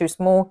tail was too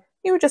small,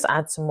 you would just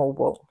add some more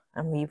wool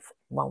and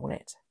re-roll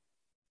it.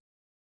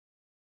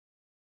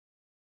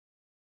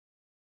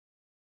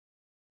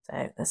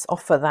 So let's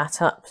offer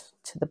that up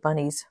to the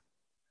bunny's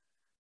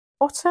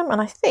bottom,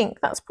 and I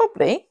think that's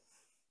probably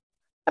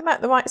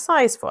about the right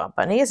size for our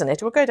bunny, isn't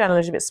it? It will go down a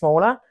little bit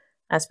smaller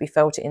as we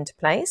felt it into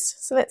place.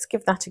 So let's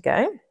give that a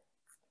go.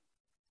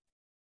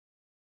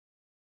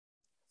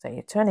 So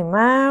you turn him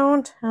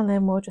round and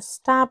then we'll just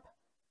stab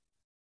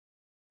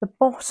the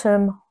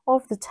bottom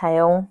of the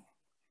tail.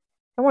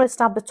 I don't want to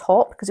stab the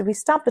top, because if we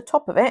stab the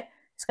top of it,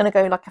 it's going to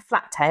go like a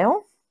flat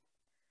tail.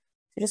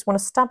 So you just want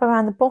to stab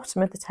around the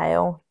bottom of the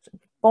tail,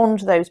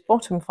 bond those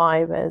bottom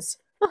fibres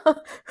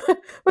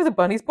with a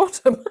bunny's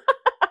bottom.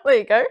 There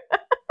you go.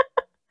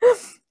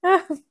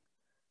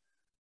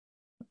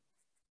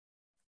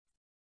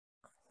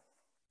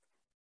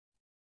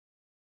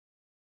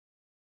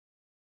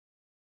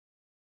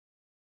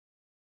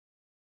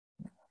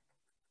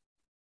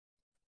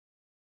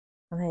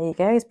 And there you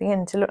go, he's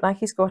beginning to look like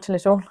he's got a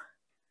little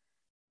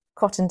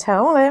cotton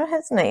tail there,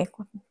 hasn't he?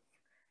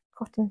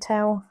 Cotton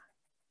tail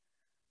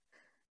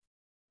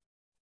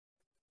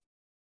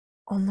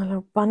on the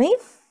little bunny.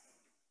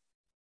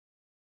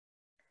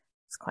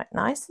 It's quite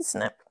nice,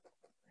 isn't it?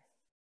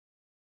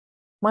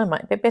 Mine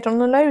might be a bit on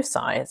the low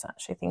side,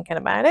 actually, thinking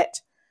about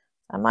it.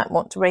 I might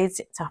want to raise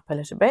it up a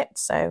little bit.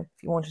 So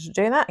if you wanted to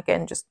do that,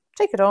 again, just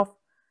take it off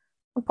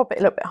and pop it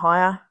a little bit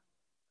higher.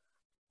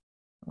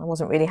 I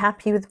wasn't really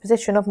happy with the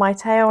position of my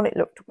tail. It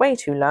looked way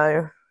too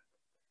low.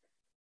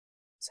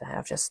 So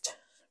I've just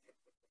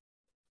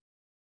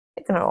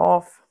taken it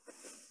off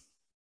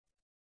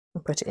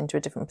and put it into a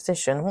different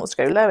position. It wants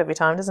to go low every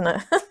time, doesn't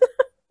it?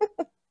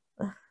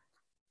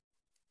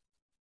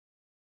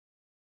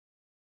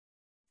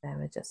 Then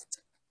we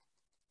just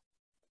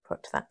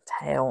put that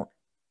tail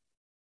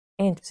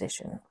into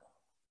position.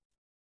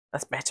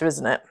 That's better,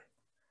 isn't it?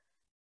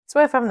 It's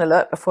worth having a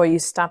look before you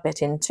stab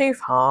it in too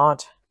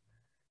hard,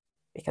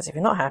 because if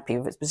you're not happy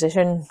with its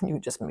position, you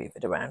would just move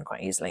it around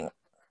quite easily.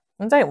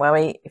 And don't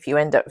worry if you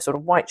end up with sort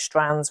of white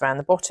strands around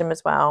the bottom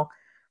as well.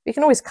 We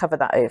can always cover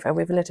that over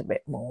with a little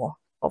bit more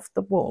of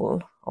the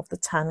wool, of the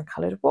tan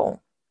coloured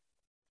wool.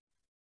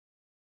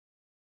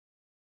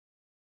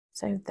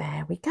 So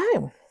there we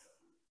go.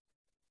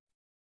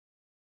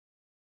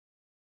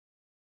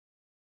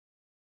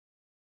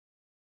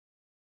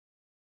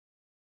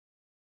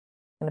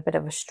 And a bit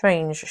of a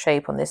strange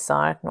shape on this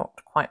side,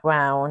 not quite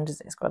round,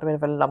 it's got a bit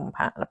of a lump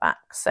out the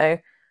back. So I'm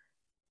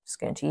just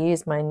going to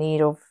use my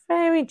needle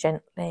very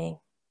gently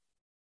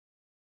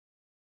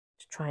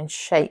try and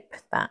shape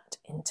that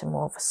into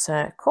more of a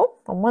circle.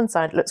 On one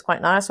side it looks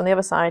quite nice, on the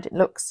other side it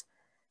looks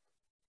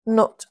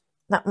not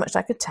that much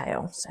like a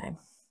tail. So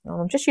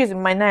I'm just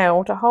using my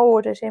nail to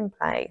hold it in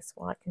place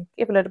while I can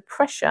give a little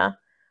pressure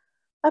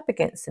up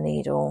against the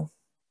needle.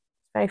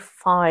 Very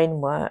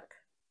fine work.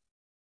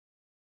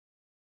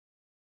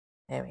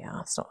 There we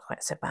are, it's not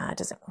quite so bad,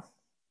 is it?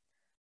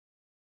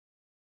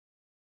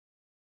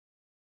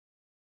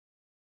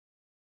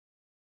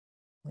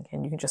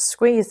 Again, you can just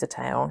squeeze the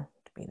tail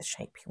to be the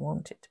shape you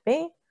want it to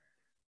be.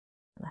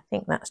 And I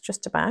think that's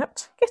just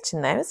about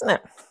getting there, isn't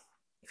it?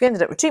 If you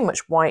ended up with too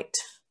much white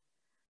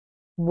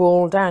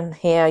wool down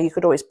here, you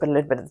could always put a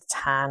little bit of the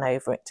tan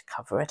over it to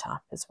cover it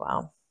up as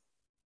well.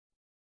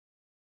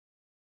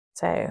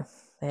 So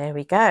there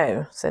we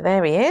go. So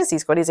there he is.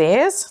 He's got his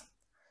ears.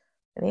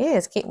 And the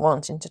ears keep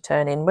wanting to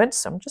turn inwards.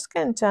 So I'm just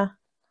going to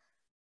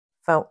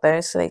felt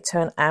those so they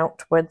turn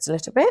outwards a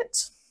little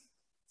bit.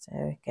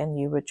 So again,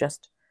 you would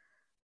just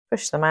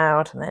push them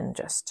out and then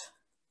just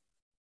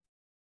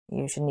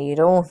use your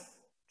needle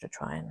to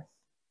try and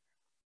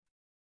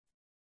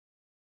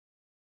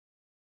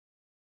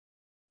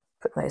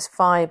put those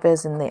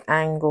fibres in the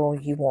angle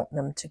you want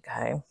them to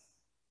go.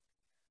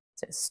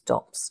 So it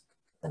stops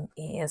them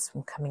ears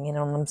from coming in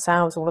on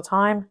themselves all the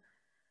time.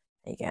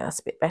 There you go, that's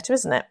a bit better,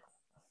 isn't it?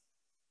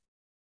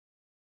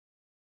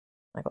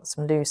 I've got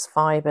some loose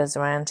fibres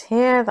around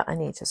here that I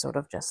need to sort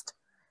of just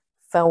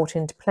felt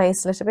into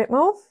place a little bit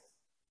more.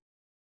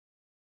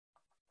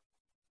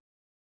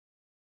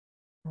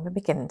 And we're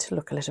beginning to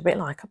look a little bit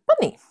like a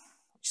bunny,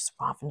 which is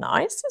rather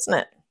nice, isn't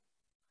it?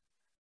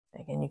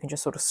 Again, you can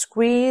just sort of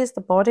squeeze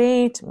the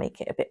body to make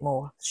it a bit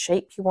more the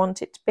shape you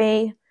want it to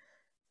be.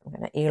 I'm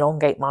going to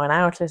elongate mine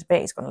out a little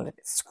bit. He's gone a little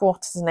bit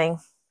squat, isn't he?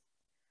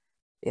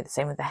 Do the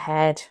same with the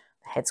head.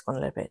 The head's gone a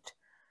little bit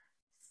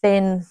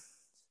thin.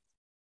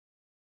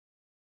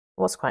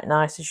 What's quite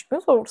nice is you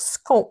can sort of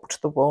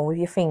sculpt the wool with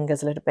your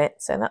fingers a little bit,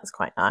 so that's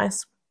quite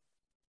nice.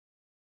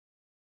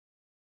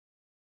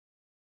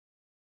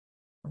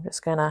 I'm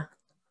just going to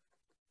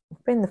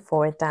bring the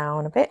forehead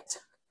down a bit.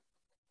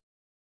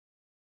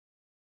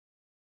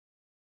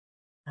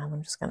 And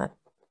I'm just going to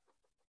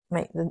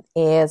make the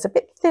ears a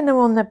bit thinner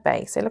on the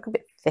base. They look a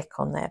bit thick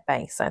on their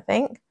base, I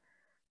think.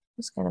 I'm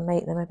just going to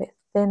make them a bit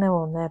thinner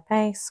on their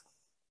base.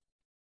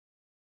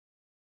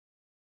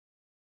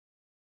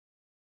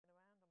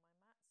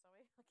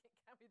 Sorry, I get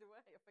carried away.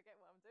 I forget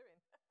what I'm doing.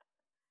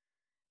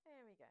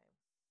 There we go.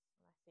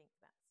 I think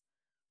that's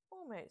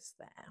almost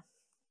there.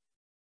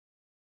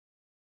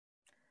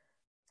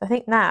 So I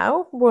think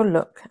now we'll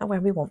look at where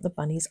we want the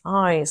bunny's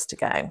eyes to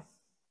go.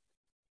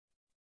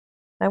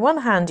 Now, one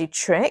handy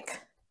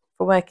trick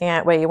for working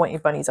out where you want your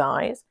bunny's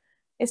eyes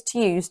is to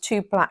use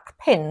 2 black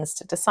pins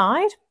to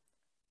decide.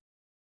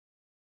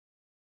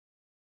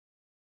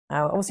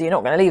 Now, obviously you're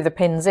not going to leave the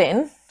pins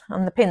in,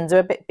 and the pins are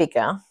a bit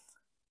bigger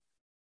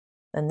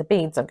than the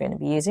beads I'm going to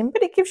be using,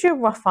 but it gives you a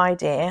rough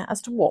idea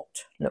as to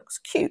what looks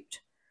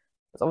cute.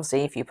 Because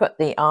obviously if you put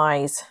the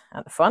eyes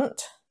at the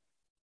front,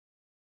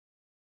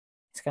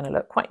 it's going to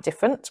look quite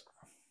different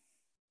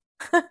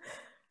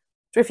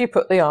to if you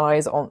put the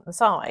eyes on the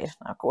side.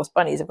 Now, of course,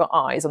 bunnies have got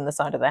eyes on the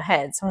side of their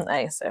heads, haven't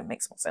they? So it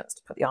makes more sense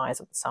to put the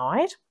eyes on the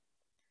side.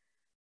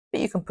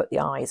 But you can put the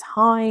eyes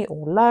high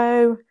or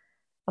low,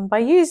 and by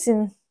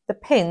using the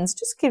pins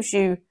just gives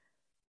you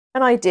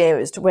an idea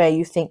as to where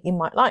you think you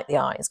might like the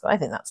eyes. But I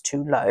think that's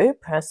too low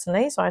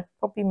personally, so I'd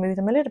probably move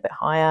them a little bit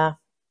higher,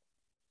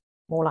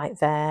 more like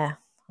there,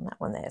 and that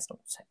one there is not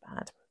so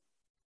bad.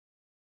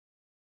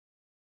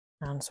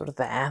 And sort of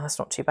there, that's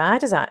not too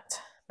bad, is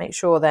that? Make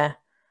sure they're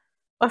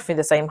roughly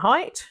the same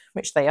height,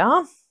 which they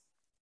are.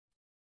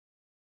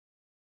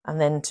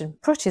 And then to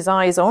put his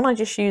eyes on, I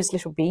just use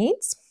little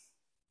beads.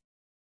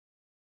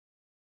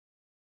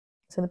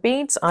 So the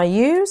beads I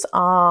use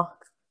are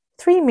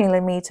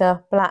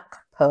 3mm black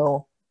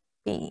pearl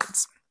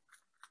beads.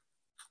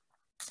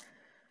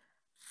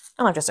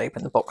 And I've just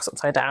opened the box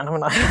upside down,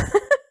 haven't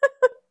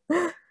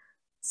I?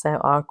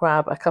 So I'll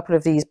grab a couple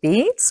of these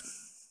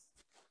beads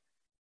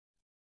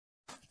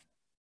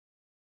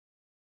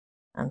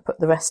and put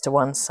the rest to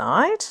one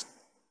side.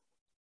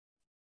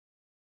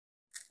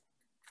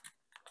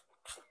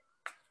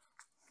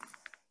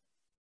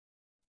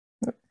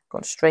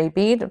 Got a stray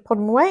bead and put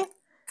them away.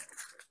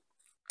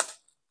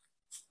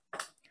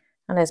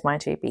 And there's my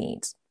 2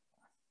 beads.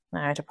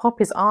 Now to pop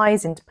his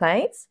eyes into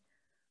place,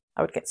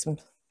 I would get some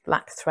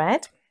black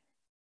thread,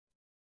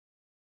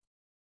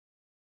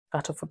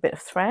 cut off a bit of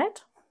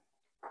thread,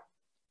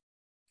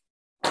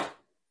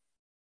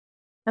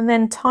 and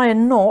then tie a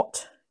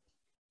knot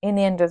in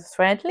the end of the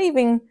thread,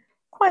 leaving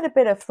quite a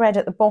bit of thread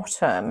at the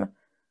bottom,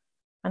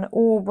 and it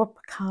all will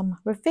become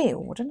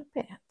revealed in a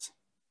bit.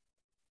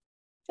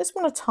 Just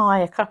want to tie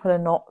a couple of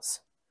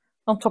knots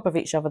on top of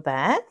each other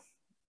there.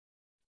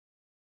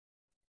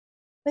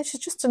 This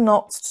is just a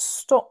knot to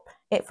stop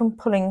it from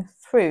pulling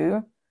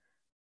through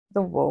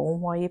the wool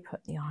while you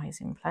put the eyes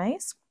in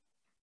place.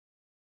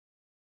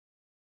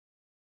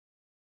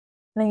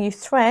 And then you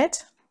thread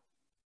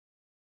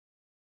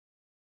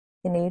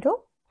your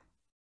needle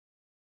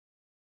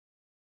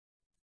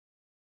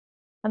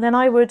And then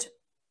I would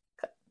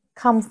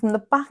come from the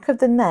back of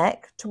the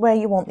neck to where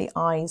you want the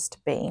eyes to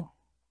be.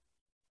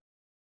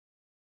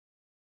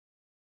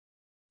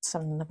 So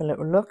have a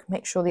little look,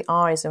 make sure the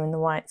eyes are in the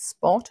right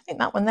spot. I think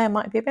that one there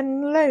might be a bit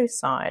on the low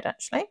side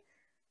actually.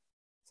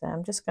 So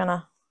I'm just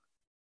gonna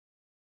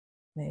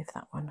move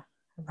that one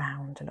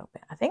around a little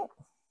bit, I think.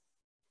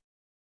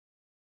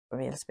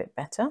 Probably a little bit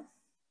better.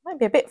 Might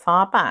be a bit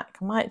far back.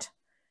 I might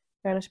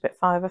go a little bit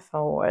farther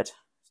forward.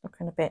 It's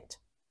looking a bit,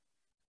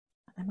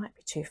 they might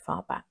be too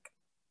far back.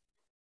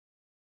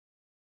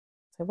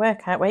 So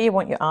work out where you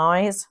want your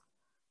eyes.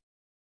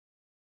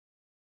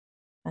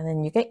 And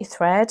then you get your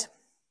thread.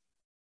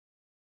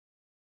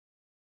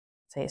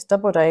 So it's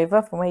doubled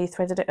over from where you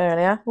threaded it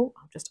earlier. Oh,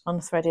 I've just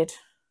unthreaded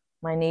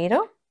my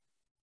needle.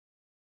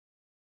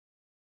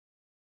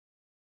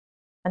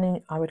 And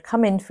then I would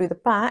come in through the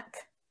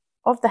back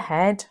of the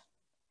head.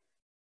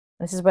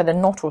 This is where the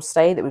knot will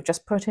stay that we've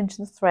just put into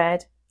the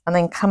thread, and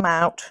then come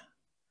out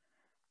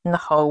in the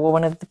hole where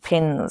one of the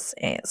pins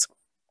is.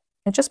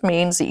 It just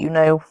means that you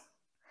know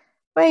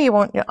where you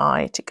want your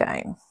eye to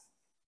go.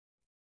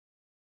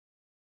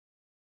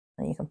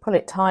 And you can pull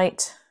it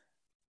tight,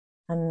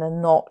 and the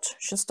knot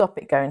should stop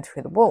it going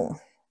through the wool.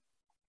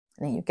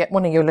 And then you get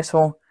one of your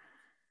little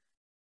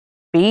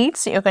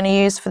beads that you're going to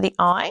use for the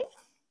eye,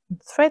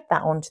 and thread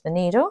that onto the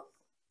needle,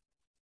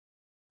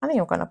 and then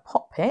you're going to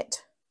pop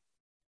it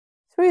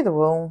through the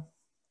wool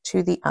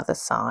to the other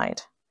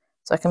side.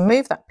 So I can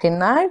move that pin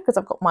now because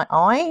I've got my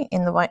eye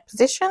in the right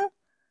position,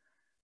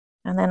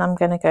 and then I'm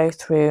going to go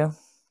through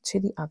to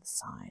the other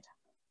side.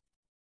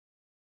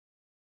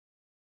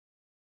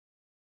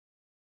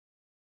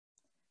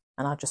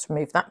 And I'll just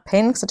remove that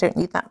pin because I don't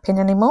need that pin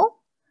anymore.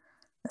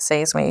 It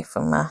saves me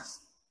from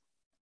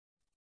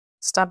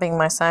stabbing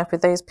myself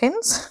with those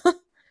pins.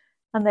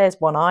 And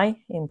there's one eye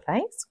in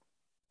place.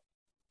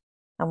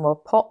 And we'll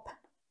pop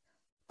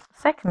the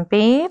second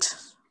bead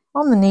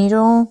on the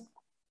needle.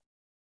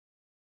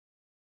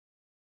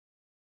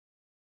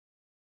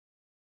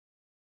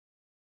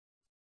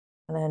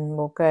 And then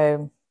we'll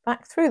go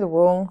back through the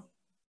wool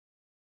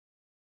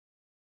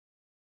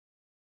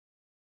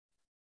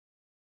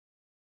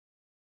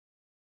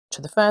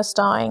to the first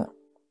eye.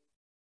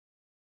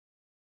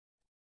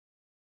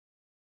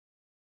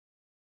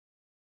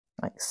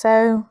 Like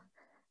so.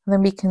 And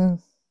then we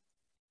can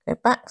go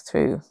back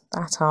through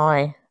that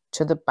eye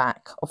to the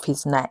back of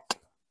his neck.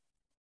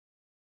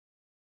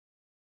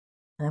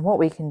 And what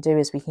we can do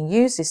is we can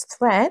use this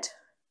thread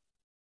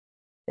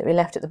that we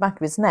left at the back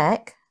of his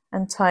neck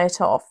and tie it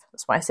off.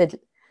 That's why I said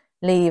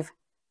leave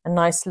a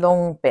nice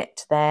long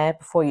bit there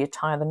before you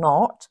tie the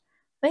knot.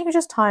 Then you can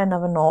just tie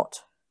another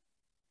knot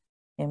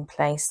in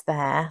place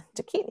there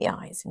to keep the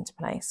eyes into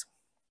place.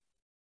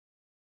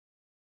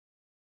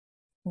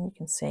 And you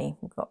can see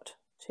we've got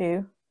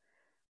two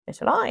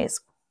little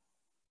eyes.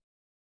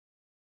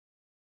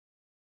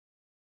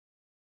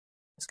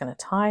 Just going to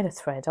tie the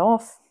thread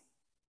off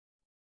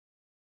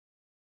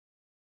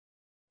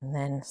and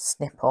then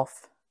snip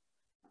off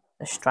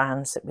the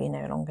strands that we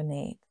no longer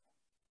need.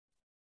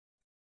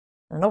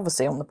 And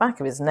obviously on the back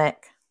of his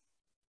neck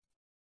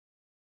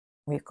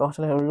we've got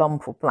a little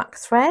lump of black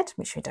thread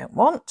which we don't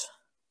want,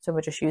 so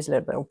we'll just use a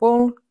little bit of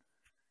wool,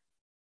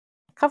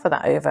 cover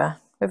that over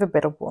with a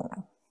bit of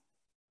wool.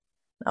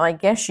 Now I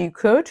guess you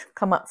could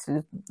come up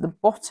through the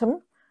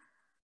bottom,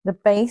 the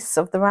base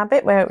of the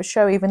rabbit where it would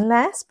show even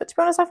less, but to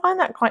be honest I find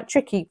that quite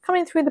tricky.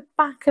 Coming through the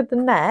back of the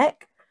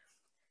neck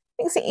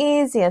makes it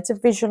easier to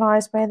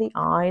visualise where the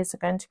eyes are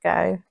going to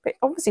go, but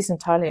obviously it's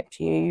entirely up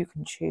to you. You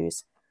can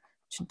choose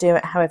to do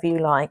it however you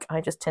like.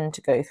 I just tend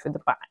to go through the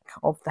back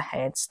of the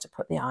heads to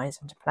put the eyes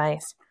into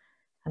place,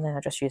 and then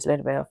I just use a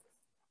little bit of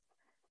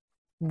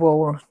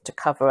wool to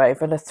cover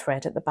over the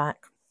thread at the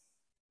back.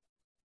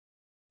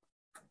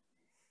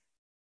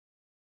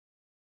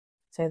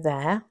 So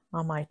there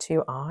are my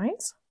two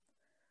eyes,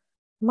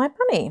 my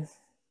bunny.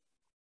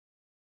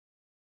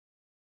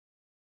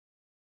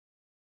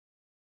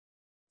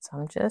 So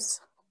I'm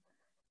just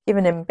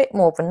giving him a bit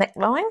more of a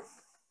neckline.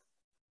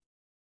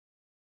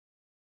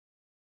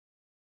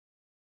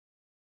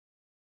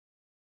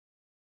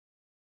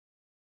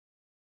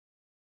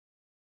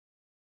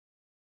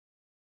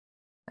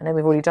 I know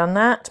we've already done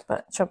that,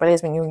 but trouble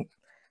is when you're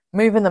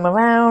moving them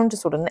around,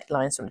 just sort of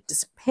neckline sort of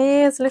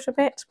disappears a little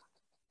bit.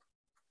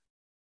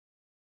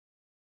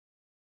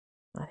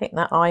 I think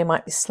that eye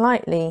might be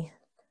slightly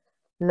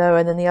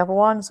lower than the other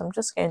one, so I'm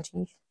just going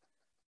to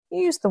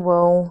use the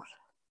wool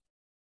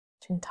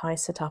to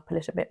entice it up a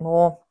little bit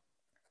more.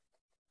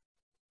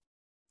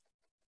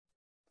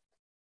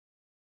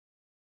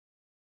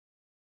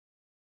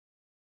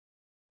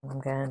 I'm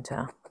going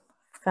to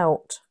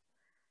felt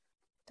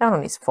down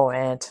on his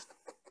forehead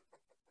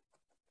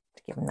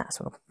to give him that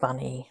sort of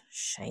bunny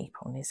shape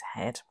on his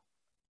head.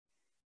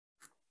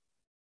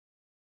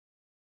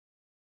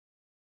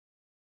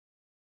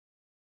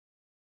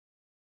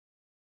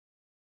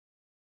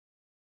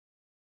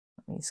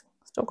 He's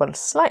still got a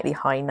slightly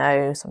high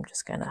nose. I'm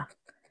just going to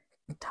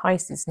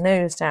entice his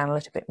nose down a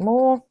little bit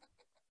more.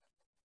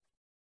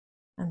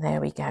 And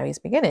there we go. He's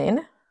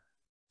beginning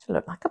to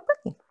look like a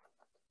bunny.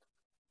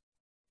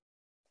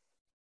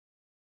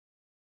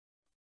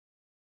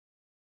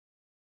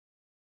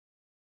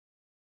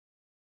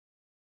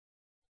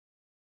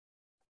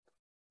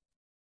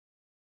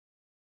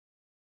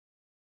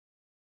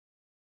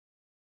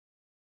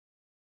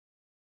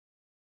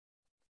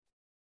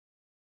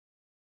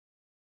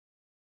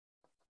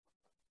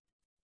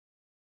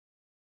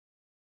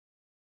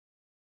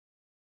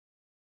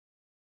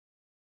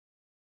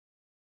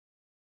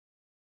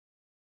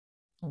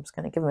 I'm just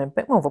going to give him a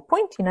bit more of a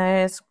pointy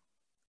nose.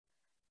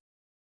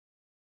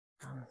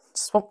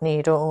 Swap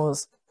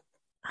needles.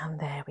 And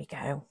there we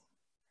go.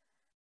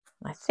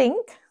 I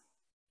think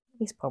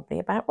he's probably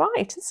about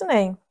right, isn't he?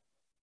 And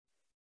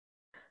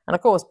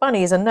of course,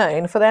 bunnies are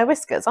known for their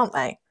whiskers, aren't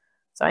they?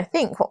 So I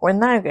think what we're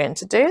now going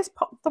to do is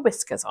pop the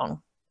whiskers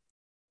on.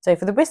 So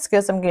for the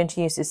whiskers, I'm going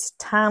to use this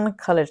tan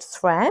coloured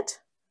thread.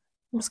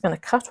 I'm just going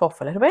to cut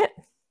off a little bit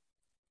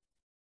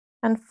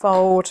and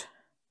fold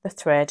the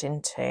thread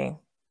in two.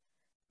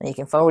 And you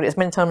can fold it as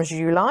many times as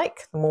you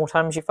like. The more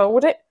times you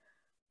fold it,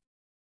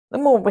 the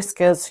more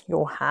whiskers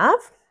you'll have.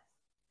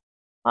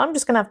 I'm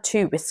just going to have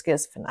 2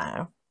 whiskers for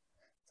now.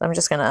 So I'm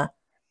just going to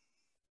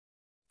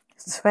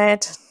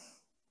thread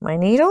my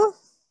needle.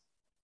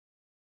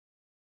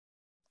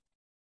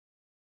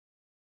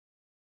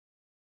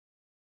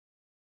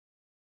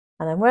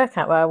 And then work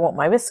out where I want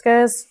my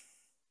whiskers.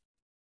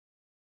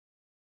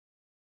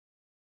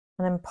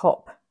 And then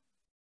pop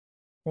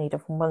the needle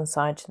from one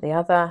side to the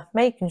other,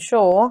 making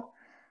sure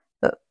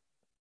that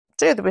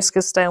 2 of the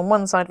whiskers stay on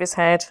one side of his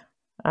head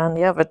and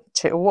the other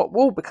 2, what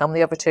will become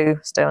the other 2,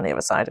 stay on the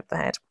other side of the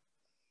head.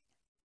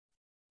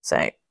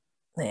 So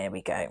there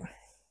we go.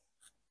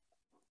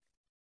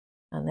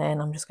 And then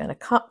I'm just going to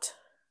cut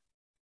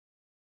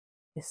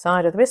this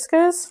side of the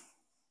whiskers,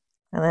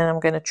 and then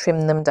I'm going to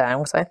trim them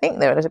down because I think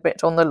they're a little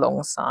bit on the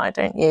long side,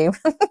 don't you?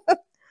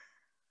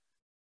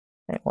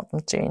 Don't want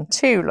them doing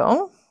too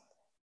long.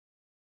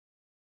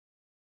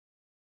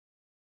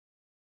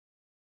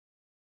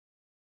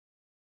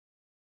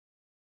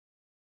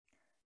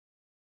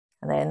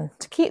 And then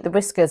to keep the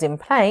whiskers in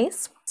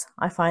place,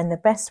 I find the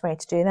best way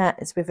to do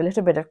that is with a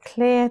little bit of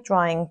clear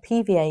drying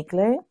PVA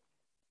glue.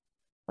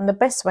 And the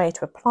best way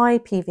to apply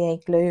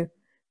PVA glue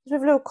is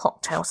with a little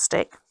cocktail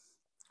stick.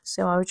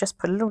 So I would just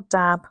put a little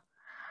dab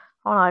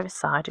on either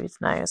side of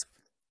his nose.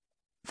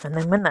 And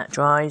then when that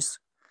dries,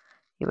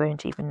 you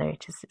won't even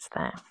notice it's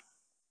there.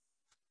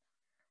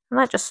 And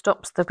that just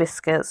stops the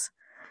whiskers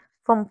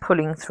from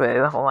pulling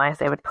through, otherwise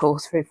they would pull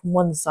through from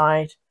one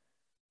side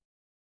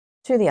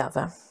to the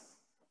other.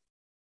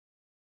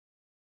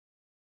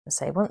 And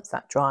so once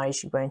that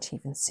dries, you won't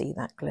even see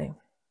that glue.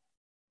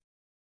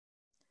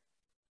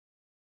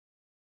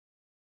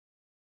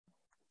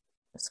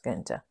 Just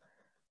going to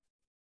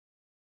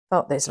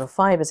put those little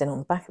fibres in on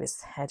the back of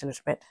his head a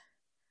little bit.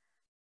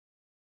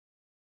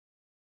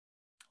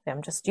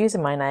 I'm just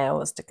using my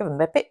nails to give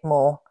him a bit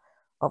more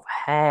of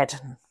a head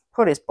and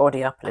pull his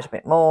body up a little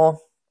bit more.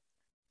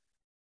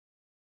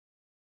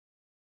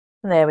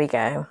 And there we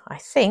go. I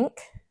think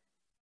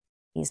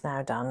he's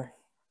now done.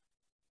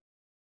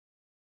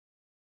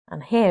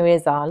 And here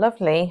is our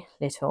lovely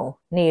little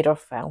needle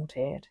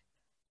felted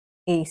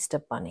Easter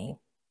bunny,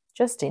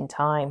 just in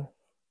time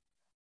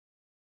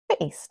for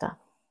Easter.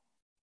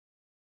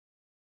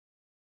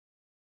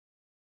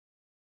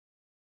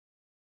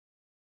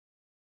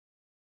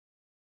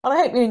 Well, I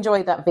hope you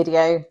enjoyed that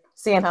video,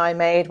 seeing how I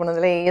made one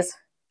of these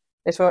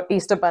little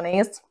Easter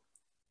bunnies.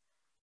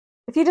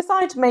 If you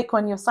decide to make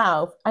one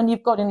yourself and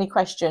you've got any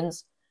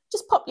questions,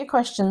 just pop your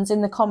questions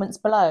in the comments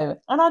below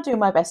and I'll do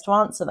my best to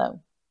answer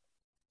them.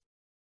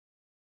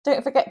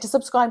 Don't forget to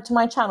subscribe to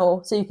my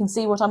channel so you can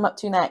see what I'm up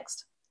to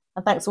next.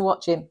 And thanks for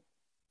watching.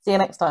 See you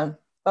next time.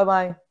 Bye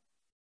bye.